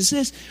good news is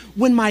this: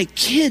 when my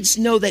kids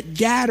know that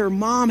dad or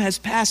mom has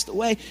passed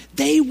away,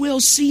 they will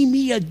see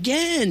me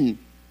again.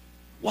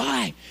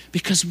 Why?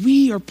 Because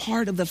we are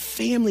part of the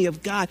family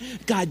of God.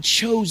 God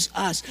chose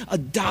us,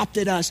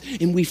 adopted us,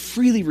 and we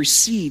freely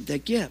received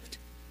that gift.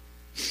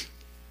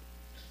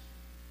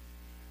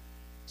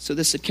 So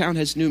this account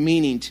has new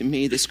meaning to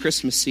me this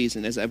Christmas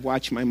season as I've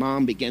watched my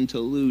mom begin to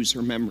lose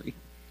her memory.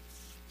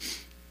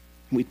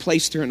 We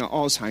placed her in an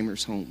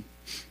Alzheimer's home.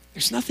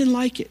 There's nothing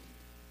like it.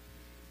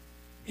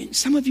 And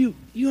some of you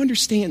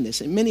understand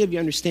this, and many of you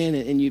understand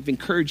it, and you've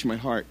encouraged my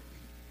heart.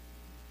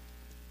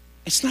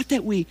 It's not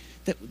that we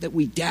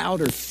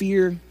doubt or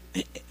fear.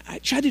 I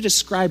try to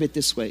describe it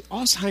this way.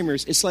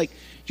 Alzheimer's, it's like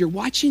you're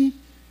watching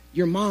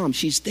your mom.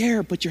 She's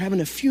there, but you're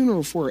having a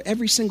funeral for her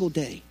every single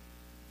day.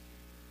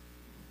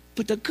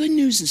 But the good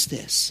news is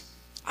this.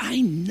 I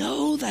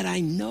know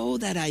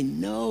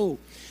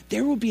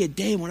there will be a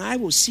day when I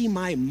will see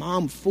my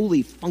mom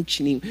fully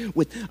functioning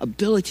with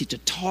ability to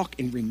talk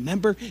and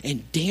remember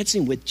and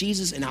dancing with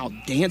Jesus, and I'll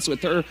dance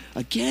with her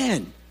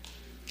again.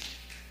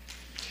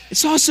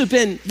 It's also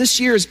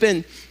this year has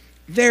been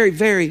very,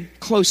 very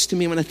close to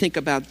me when I think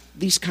about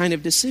these kind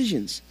of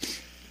decisions.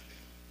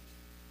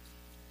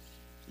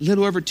 A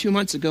little over 2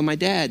 months ago, my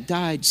dad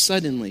died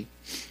suddenly.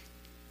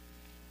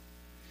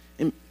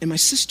 And my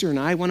sister and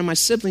I, one of my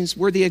siblings,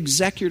 were the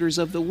executors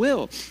of the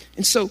will.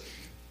 And so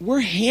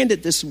we're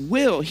handed this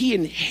will. He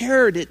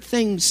inherited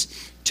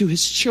things to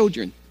his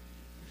children.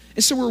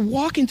 And so we're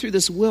walking through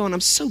this will, and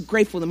I'm so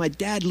grateful that my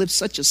dad lived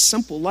such a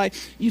simple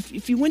life.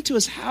 If you went to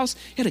his house,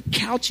 he had a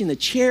couch and a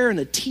chair and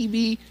a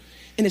TV,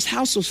 and his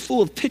house was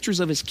full of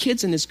pictures of his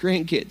kids and his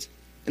grandkids.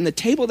 And the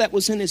table that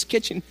was in his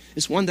kitchen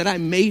is one that I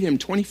made him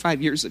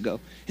 25 years ago,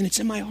 and it's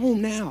in my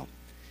home now.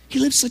 He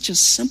lived such a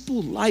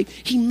simple life.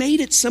 He made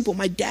it simple.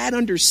 My dad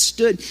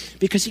understood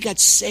because he got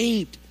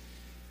saved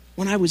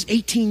when I was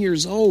 18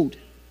 years old.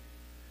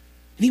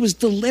 And he was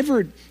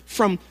delivered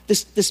from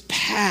this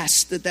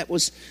past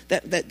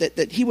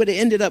that he would have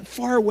ended up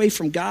far away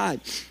from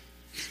God.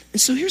 And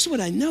so here's what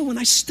I know. When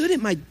I stood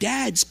at my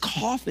dad's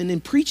coffin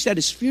and preached at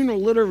his funeral a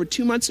little over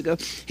 2 months ago,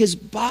 his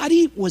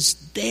body was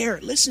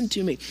there. Listen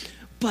to me.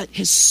 But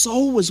his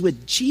soul was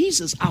with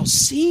Jesus. I'll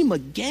see him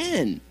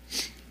again.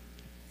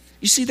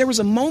 You see, there was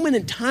a moment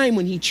in time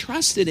when he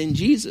trusted in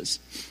Jesus.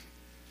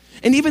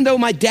 And even though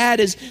my dad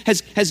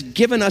has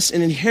given us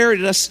and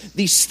inherited us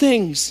these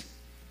things,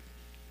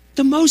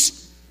 the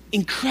most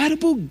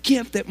incredible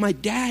gift that my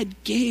dad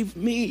gave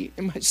me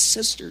and my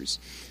sisters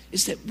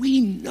is that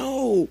we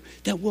know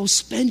that we'll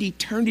spend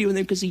eternity with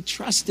him because he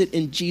trusted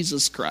in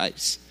Jesus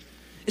Christ.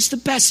 It's the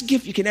best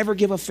gift you can ever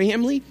give a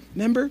family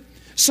member.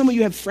 Some of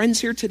you have friends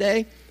here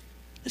today.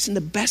 Listen,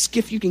 the best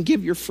gift you can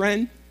give your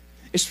friend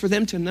is for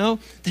them to know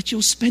that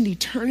you'll spend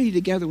eternity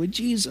together with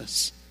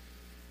Jesus.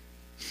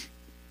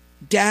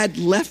 Dad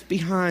left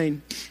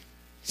behind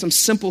some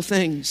simple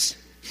things,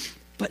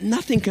 but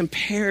nothing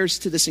compares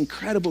to this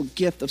incredible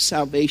gift of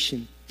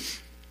salvation.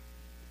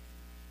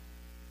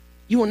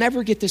 You will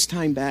never get this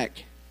time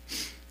back.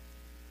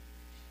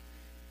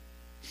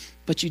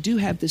 But you do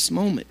have this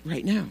moment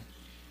right now.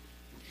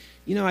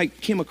 You know, I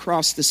came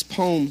across this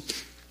poem,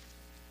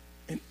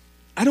 and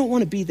I don't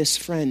want to be this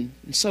friend.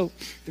 And so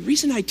the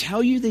reason I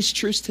tell you these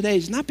truths today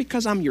is not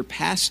because I'm your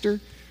pastor.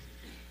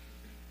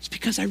 It's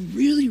because I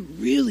really,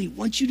 really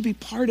want you to be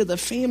part of the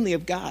family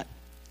of God.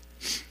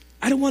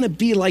 I don't want to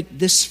be like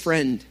this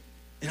friend,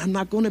 and I'm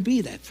not going to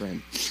be that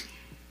friend.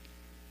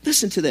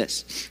 Listen to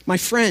this. My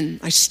friend,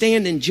 I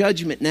stand in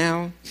judgment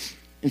now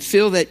and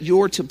feel that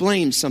you're to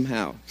blame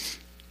somehow.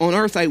 On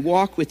earth I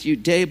walk with you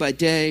day by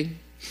day,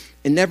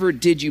 and never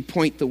did you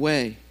point the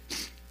way.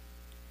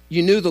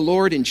 You knew the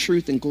Lord in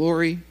truth and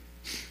glory,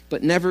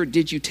 but never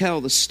did you tell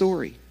the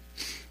story.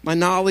 My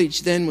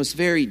knowledge then was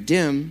very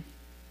dim.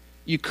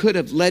 You could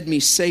have led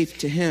me safe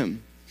to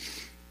him.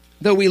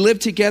 Though we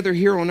lived together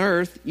here on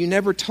earth, you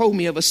never told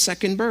me of a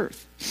second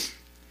birth.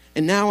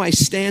 And now I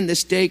stand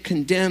this day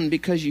condemned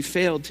because you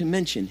failed to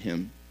mention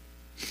him.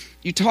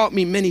 You taught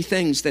me many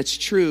things, that's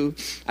true.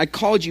 I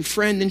called you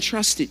friend and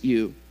trusted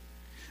you.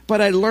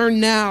 But I learn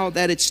now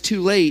that it's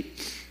too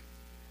late,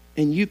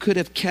 and you could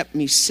have kept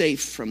me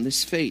safe from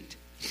this fate.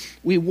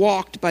 We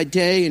walked by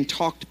day and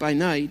talked by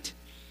night,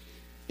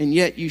 and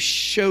yet you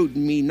showed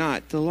me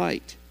not the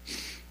light.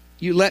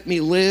 You let me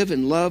live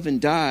and love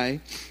and die.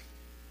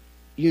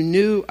 You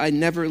knew I'd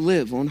never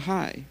live on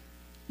high.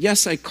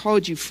 Yes, I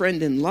called you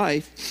friend in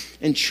life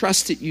and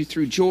trusted you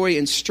through joy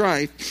and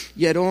strife.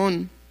 Yet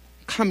on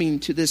coming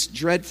to this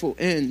dreadful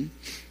end,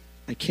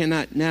 I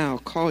cannot now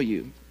call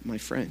you my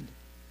friend.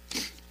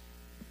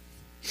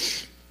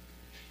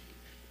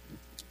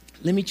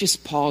 Let me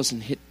just pause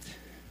and hit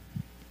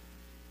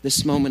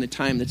this moment in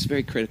time that's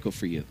very critical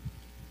for you.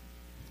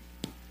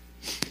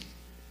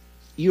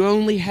 You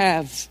only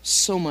have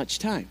so much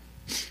time.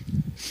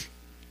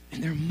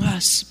 And there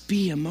must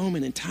be a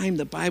moment in time,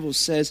 the Bible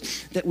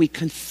says, that we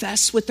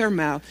confess with our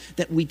mouth,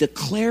 that we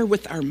declare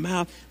with our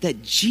mouth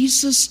that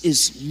Jesus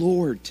is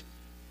Lord,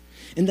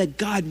 and that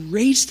God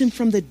raised him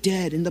from the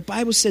dead. And the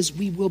Bible says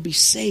we will be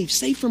saved.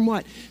 Saved from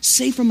what?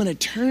 Saved from an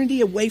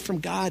eternity away from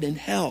God in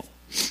hell.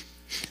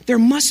 There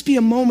must be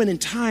a moment in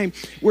time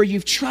where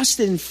you've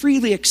trusted and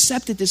freely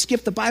accepted this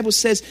gift. The Bible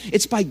says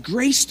it's by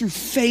grace through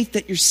faith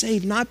that you're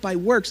saved, not by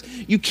works.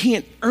 You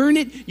can't earn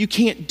it. You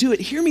can't do it.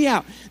 Hear me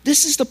out.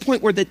 This is the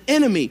point where the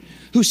enemy,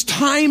 whose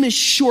time is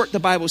short, the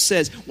Bible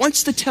says,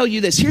 wants to tell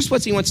you this. Here's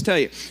what he wants to tell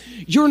you.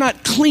 You're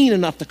not clean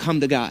enough to come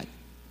to God.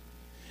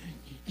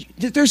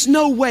 There's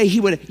no way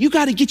he would. You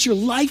got to get your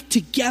life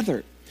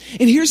together.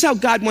 And here's how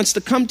God wants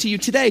to come to you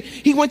today.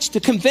 He wants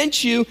to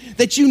convince you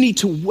that you need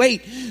to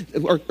wait.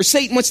 Or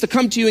Satan wants to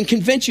come to you and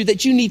convince you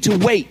that you need to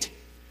wait.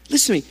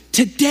 Listen to me.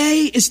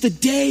 Today is the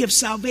day of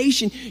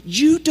salvation.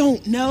 You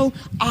don't know.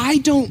 I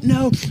don't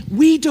know.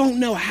 We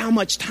don't know how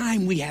much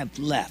time we have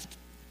left.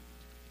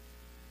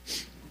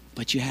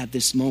 But you have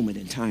this moment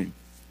in time.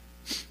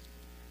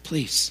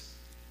 Please,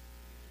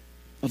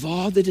 of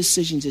all the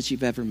decisions that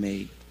you've ever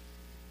made,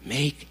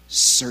 make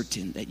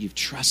certain that you've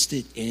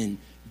trusted in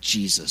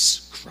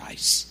Jesus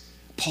Christ.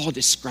 Paul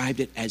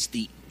described it as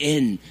the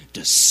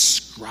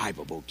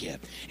indescribable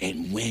gift.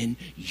 And when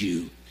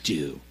you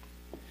do,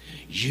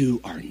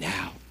 you are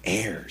now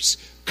heirs,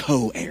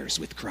 co-heirs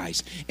with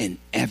Christ, and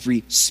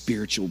every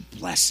spiritual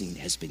blessing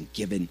has been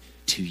given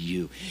to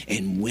you.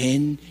 And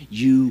when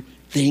you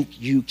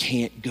think you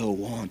can't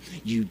go on,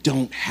 you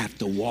don't have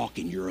to walk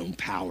in your own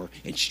power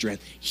and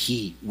strength.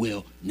 He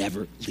will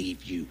never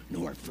leave you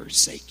nor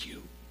forsake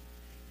you.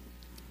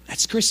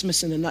 That's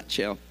Christmas in a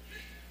nutshell.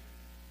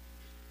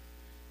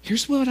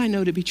 Here's what I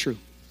know to be true.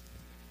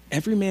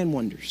 Every man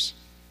wonders.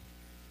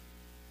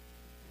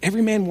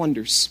 Every man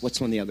wonders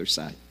what's on the other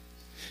side.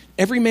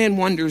 Every man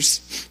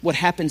wonders what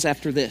happens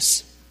after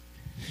this.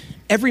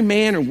 Every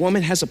man or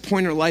woman has a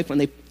point in their life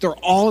when they're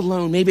all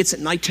alone. Maybe it's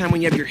at nighttime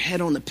when you have your head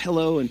on the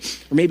pillow, or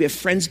maybe a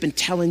friend's been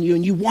telling you,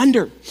 and you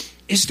wonder,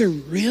 is there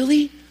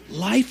really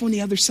life on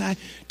the other side?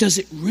 Does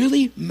it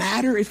really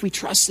matter if we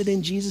trusted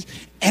in Jesus?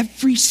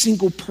 Every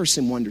single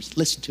person wonders.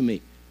 Listen to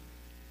me.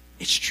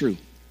 It's true.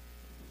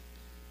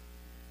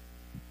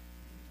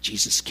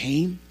 Jesus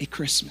came at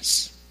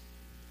Christmas,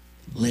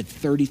 lived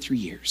 33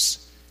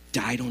 years,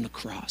 died on the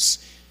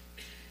cross.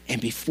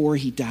 And before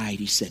he died,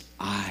 he said,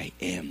 I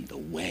am the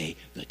way,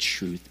 the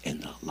truth,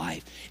 and the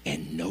life.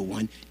 And no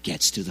one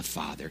gets to the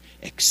Father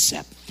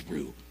except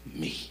through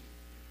me.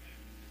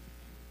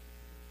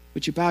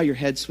 Would you bow your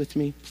heads with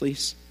me,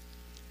 please?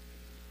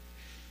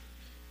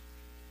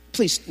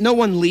 Please, no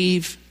one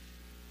leave.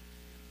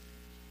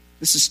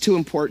 This is too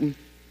important.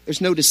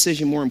 There's no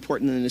decision more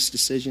important than this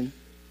decision.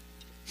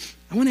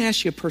 I want to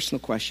ask you a personal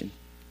question.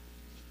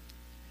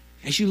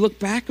 As you look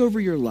back over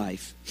your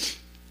life,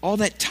 all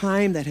that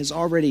time that has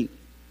already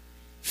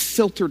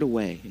filtered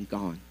away and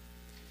gone,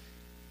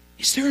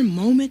 is there a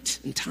moment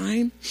in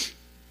time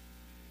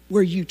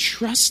where you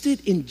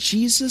trusted in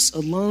Jesus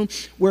alone,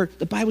 where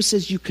the Bible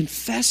says you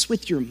confess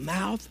with your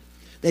mouth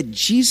that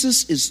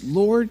Jesus is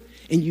Lord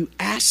and you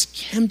ask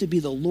him to be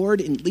the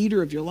Lord and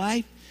leader of your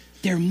life?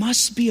 There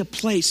must be a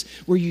place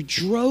where you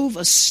drove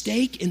a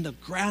stake in the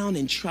ground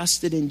and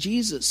trusted in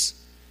Jesus.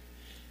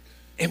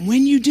 And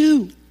when you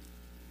do,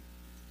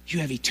 you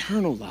have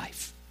eternal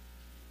life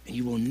and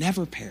you will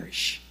never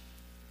perish.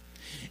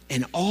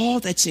 And all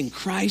that's in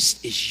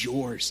Christ is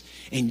yours,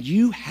 and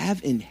you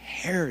have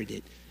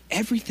inherited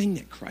everything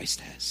that Christ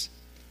has.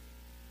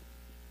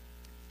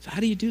 So how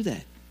do you do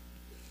that?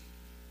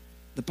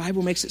 The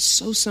Bible makes it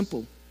so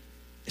simple.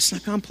 It's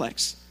not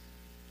complex.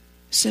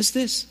 It says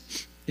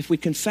this: if we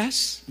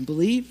confess and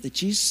believe that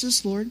Jesus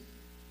is Lord,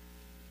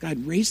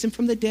 God raised him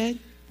from the dead,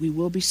 we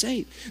will be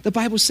saved. The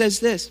Bible says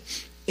this: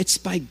 it's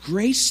by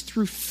grace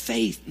through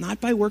faith,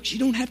 not by works. You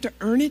don't have to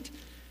earn it.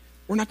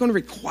 We're not going to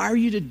require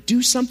you to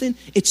do something.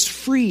 It's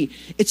free.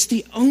 It's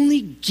the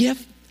only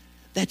gift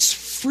that's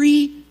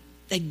free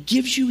that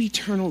gives you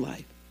eternal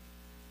life.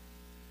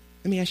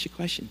 Let me ask you a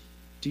question.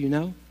 Do you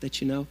know that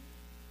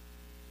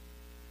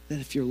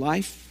if your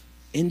life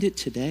ended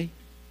today,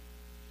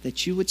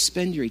 that you would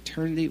spend your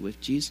eternity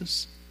with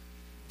Jesus?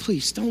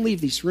 Please don't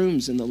leave these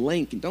rooms and the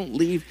link, and don't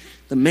leave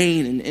the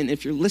main. And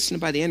if you're listening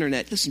by the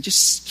internet, listen,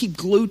 just keep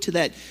glued to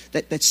that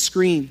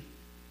screen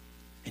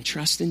and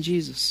trust in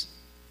Jesus.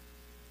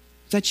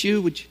 If that's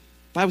you, the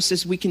Bible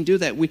says we can do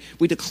that. We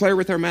declare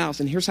with our mouths.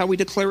 And here's how we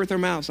declare with our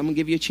mouths. I'm going to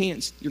give you a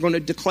chance. You're going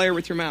to declare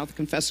with your mouth,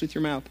 confess with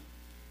your mouth.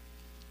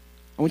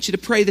 I want you to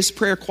pray this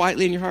prayer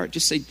quietly in your heart.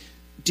 Just say,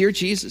 Dear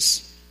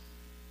Jesus,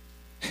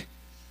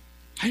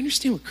 I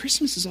understand what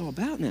Christmas is all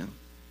about now.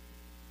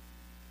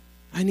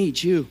 I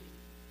need you.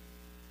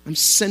 I'm a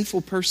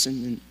sinful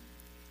person, and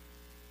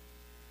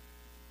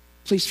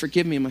please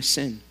forgive me of my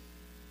sin.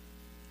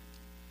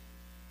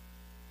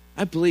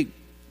 I believe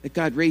that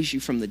God raised you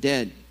from the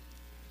dead.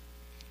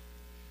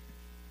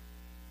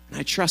 And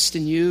I trust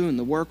in you and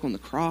the work on the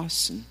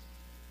cross, and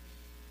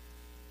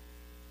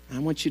I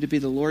want you to be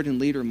the Lord and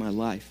leader of my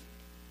life.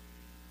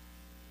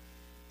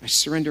 I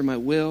surrender my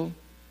will,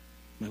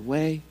 my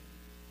way.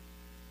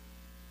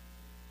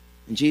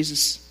 And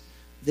Jesus,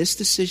 this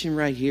decision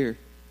right here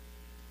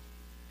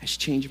has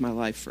changed my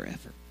life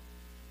forever.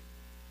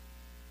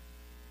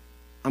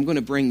 I'm going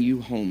to bring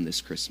you home this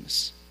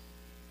Christmas.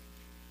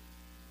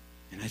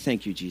 And I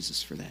thank you,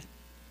 Jesus, for that.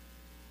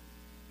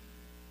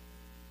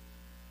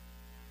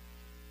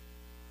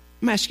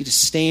 I'm going to ask you to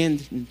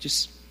stand and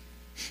just,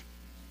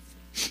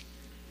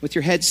 with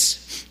your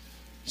heads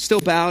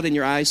still bowed and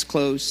your eyes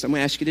closed, I'm going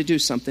to ask you to do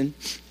something.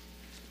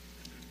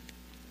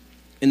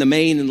 In the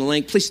main and the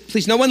link,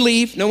 please, no one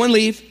leave, no one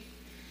leave.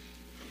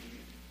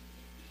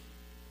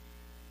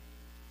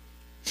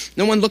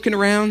 No one looking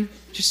around.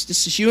 Just,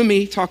 this is you and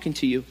me talking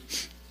to you.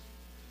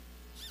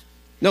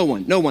 No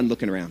one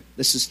looking around.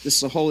 This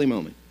is a holy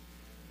moment.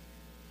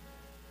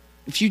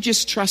 If you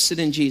just trusted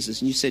in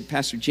Jesus and you said,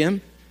 Pastor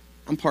Jim,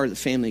 I'm part of the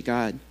family of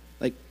God.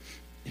 Like,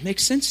 it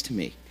makes sense to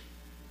me.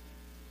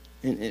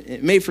 And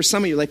it may, for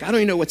some of you, like, I don't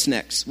even know what's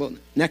next. Well,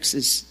 next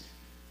is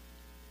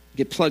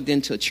get plugged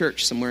into a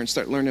church somewhere and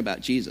start learning about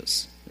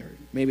Jesus. Or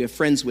maybe a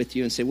friend's with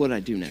you and say, what do I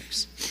do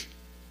next?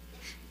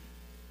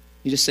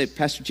 You just say,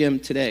 Pastor Jim,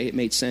 today it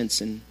made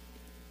sense, and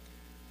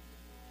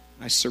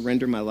I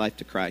surrender my life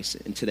to Christ,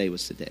 and today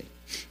was the day.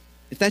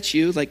 If that's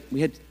you, like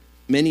we had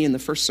many in the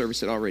first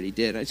service that already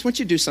did, I just want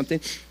you to do something.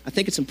 I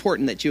think it's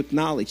important that you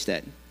acknowledge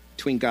that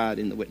between God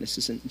and the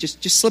witnesses, and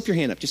just slip your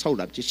hand up. Just hold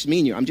up. Just me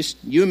and you. I'm just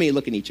you and me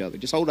looking at each other.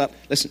 Just hold up.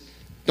 Listen,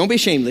 don't be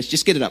ashamed. Let's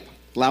just get it up,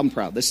 loud and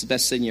proud. This is the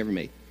best decision you ever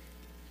made.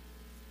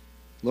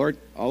 Lord,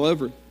 all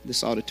over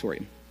this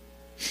auditorium,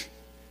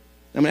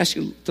 I'm going to ask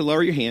you to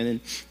lower your hand.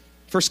 And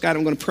first, God,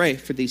 I'm going to pray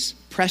for these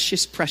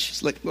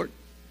precious, like, Lord,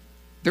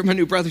 they're my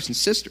new brothers and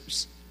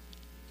sisters.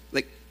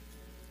 Like,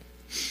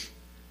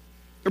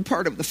 they're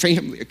part of the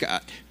family of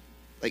God.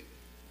 Like,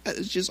 that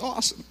is just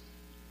awesome.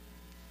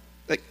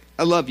 Like,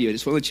 I love you. I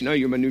just want to let you know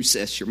you're my new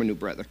sis. You're my new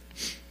brother.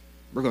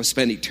 We're going to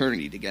spend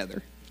eternity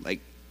together.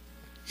 Like,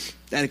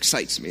 that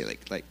excites me.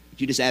 Like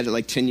you just added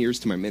like 10 years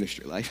to my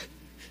ministry life.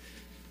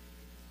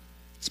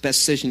 It's the best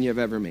decision you've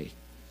ever made.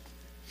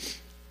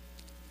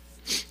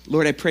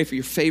 Lord, I pray for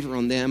your favor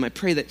on them. I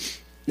pray that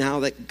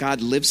now that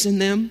God lives in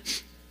them,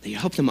 that you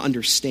help them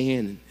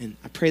understand. And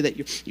I pray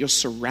that you'll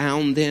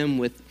surround them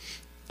with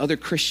other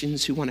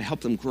Christians who want to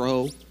help them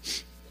grow.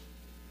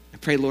 I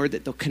pray, Lord,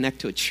 that they'll connect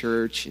to a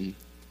church and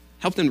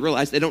help them to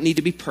realize they don't need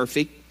to be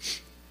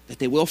perfect, that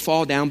they will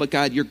fall down, but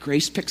God, your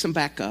grace picks them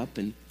back up.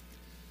 And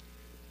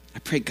I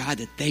pray, God,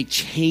 that they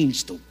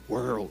change the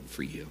world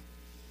for you.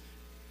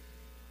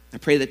 I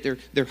pray that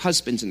their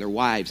husbands and their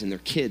wives and their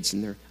kids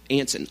and their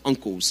aunts and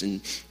uncles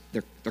and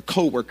their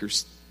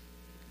co-workers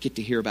get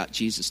to hear about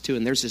Jesus too.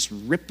 And there's this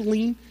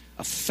rippling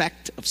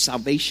effect of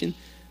salvation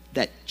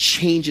that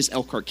changes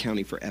Elkhart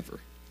County forever.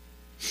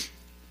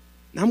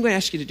 Now I'm going to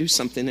ask you to do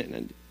something.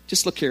 And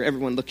just look here,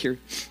 everyone, look here.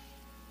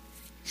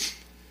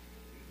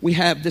 We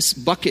have this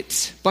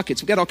buckets. We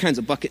got all kinds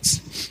of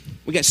buckets.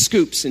 We got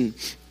scoops, and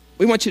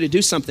we want you to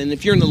do something.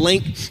 If you're in the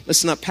link,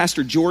 listen up.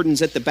 Pastor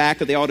Jordan's at the back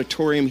of the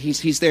auditorium.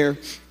 He's there.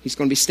 He's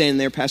going to be standing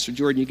there. Pastor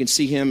Jordan, you can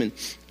see him, and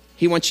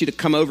he wants you to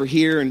come over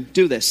here and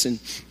do this.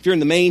 And if you're in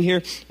the main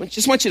here, I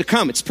just want you to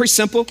come. It's pretty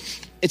simple.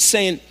 It's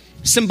saying,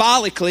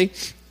 symbolically,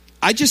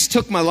 I just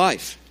took my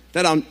life.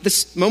 That on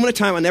this moment of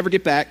time I'll never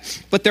get back.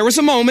 But there was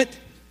a moment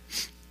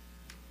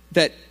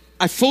that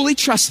I fully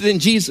trusted in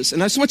Jesus.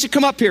 And I just want you to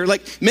come up here,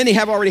 like many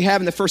already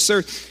have in the first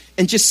service,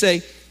 and just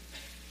say,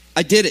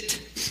 I did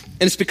it.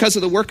 And it's because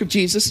of the work of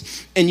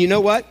Jesus. And you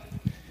know what?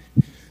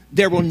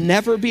 There will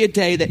never be a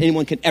day that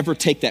anyone can ever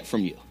take that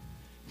from you.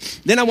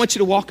 Then I want you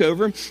to walk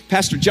over.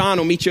 Pastor John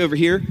will meet you over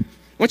here. I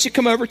want you to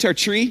come over to our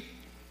tree.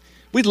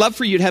 We'd love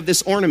for you to have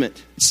this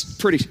ornament. It's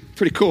pretty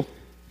cool.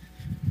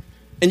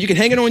 And you can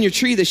hang it on your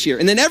tree this year.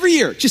 And then every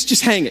year,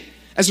 just hang it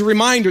as a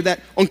reminder that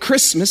on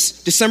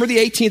Christmas, December the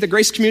 18th at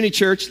Grace Community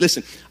Church,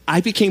 listen,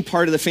 I became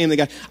part of the family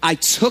of God. I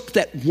took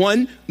that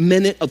 1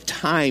 minute of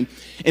time,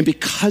 and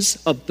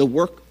because of the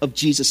work of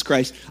Jesus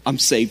Christ, I'm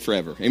saved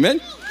forever.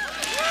 Amen?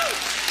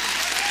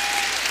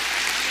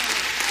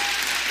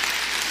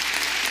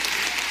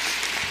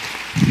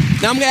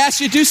 Now I'm going to ask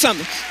you to do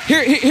something.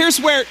 Here's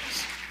where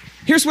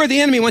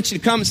the enemy wants you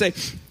to come and say,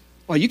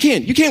 well, you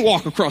can't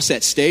walk across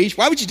that stage.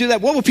 Why would you do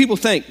that? What will people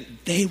think?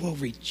 They will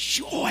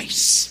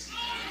rejoice.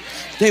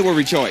 They will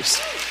rejoice.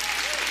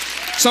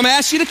 So I'm going to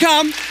ask you to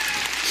come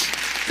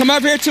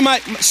over here to my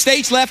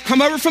stage left, come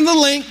over from the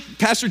link.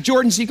 Pastor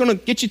Jordan's going to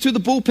get you through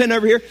the bullpen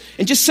over here,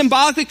 and just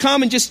symbolically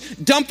come and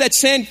just dump that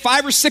sand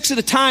 5 or 6 at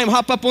a time,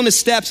 hop up on the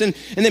steps, and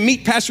then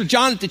meet Pastor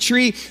John at the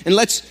tree, and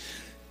let's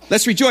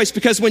rejoice,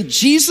 because when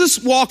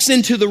Jesus walks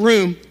into the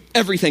room,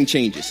 everything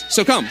changes.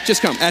 So come,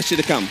 just come, ask you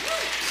to come.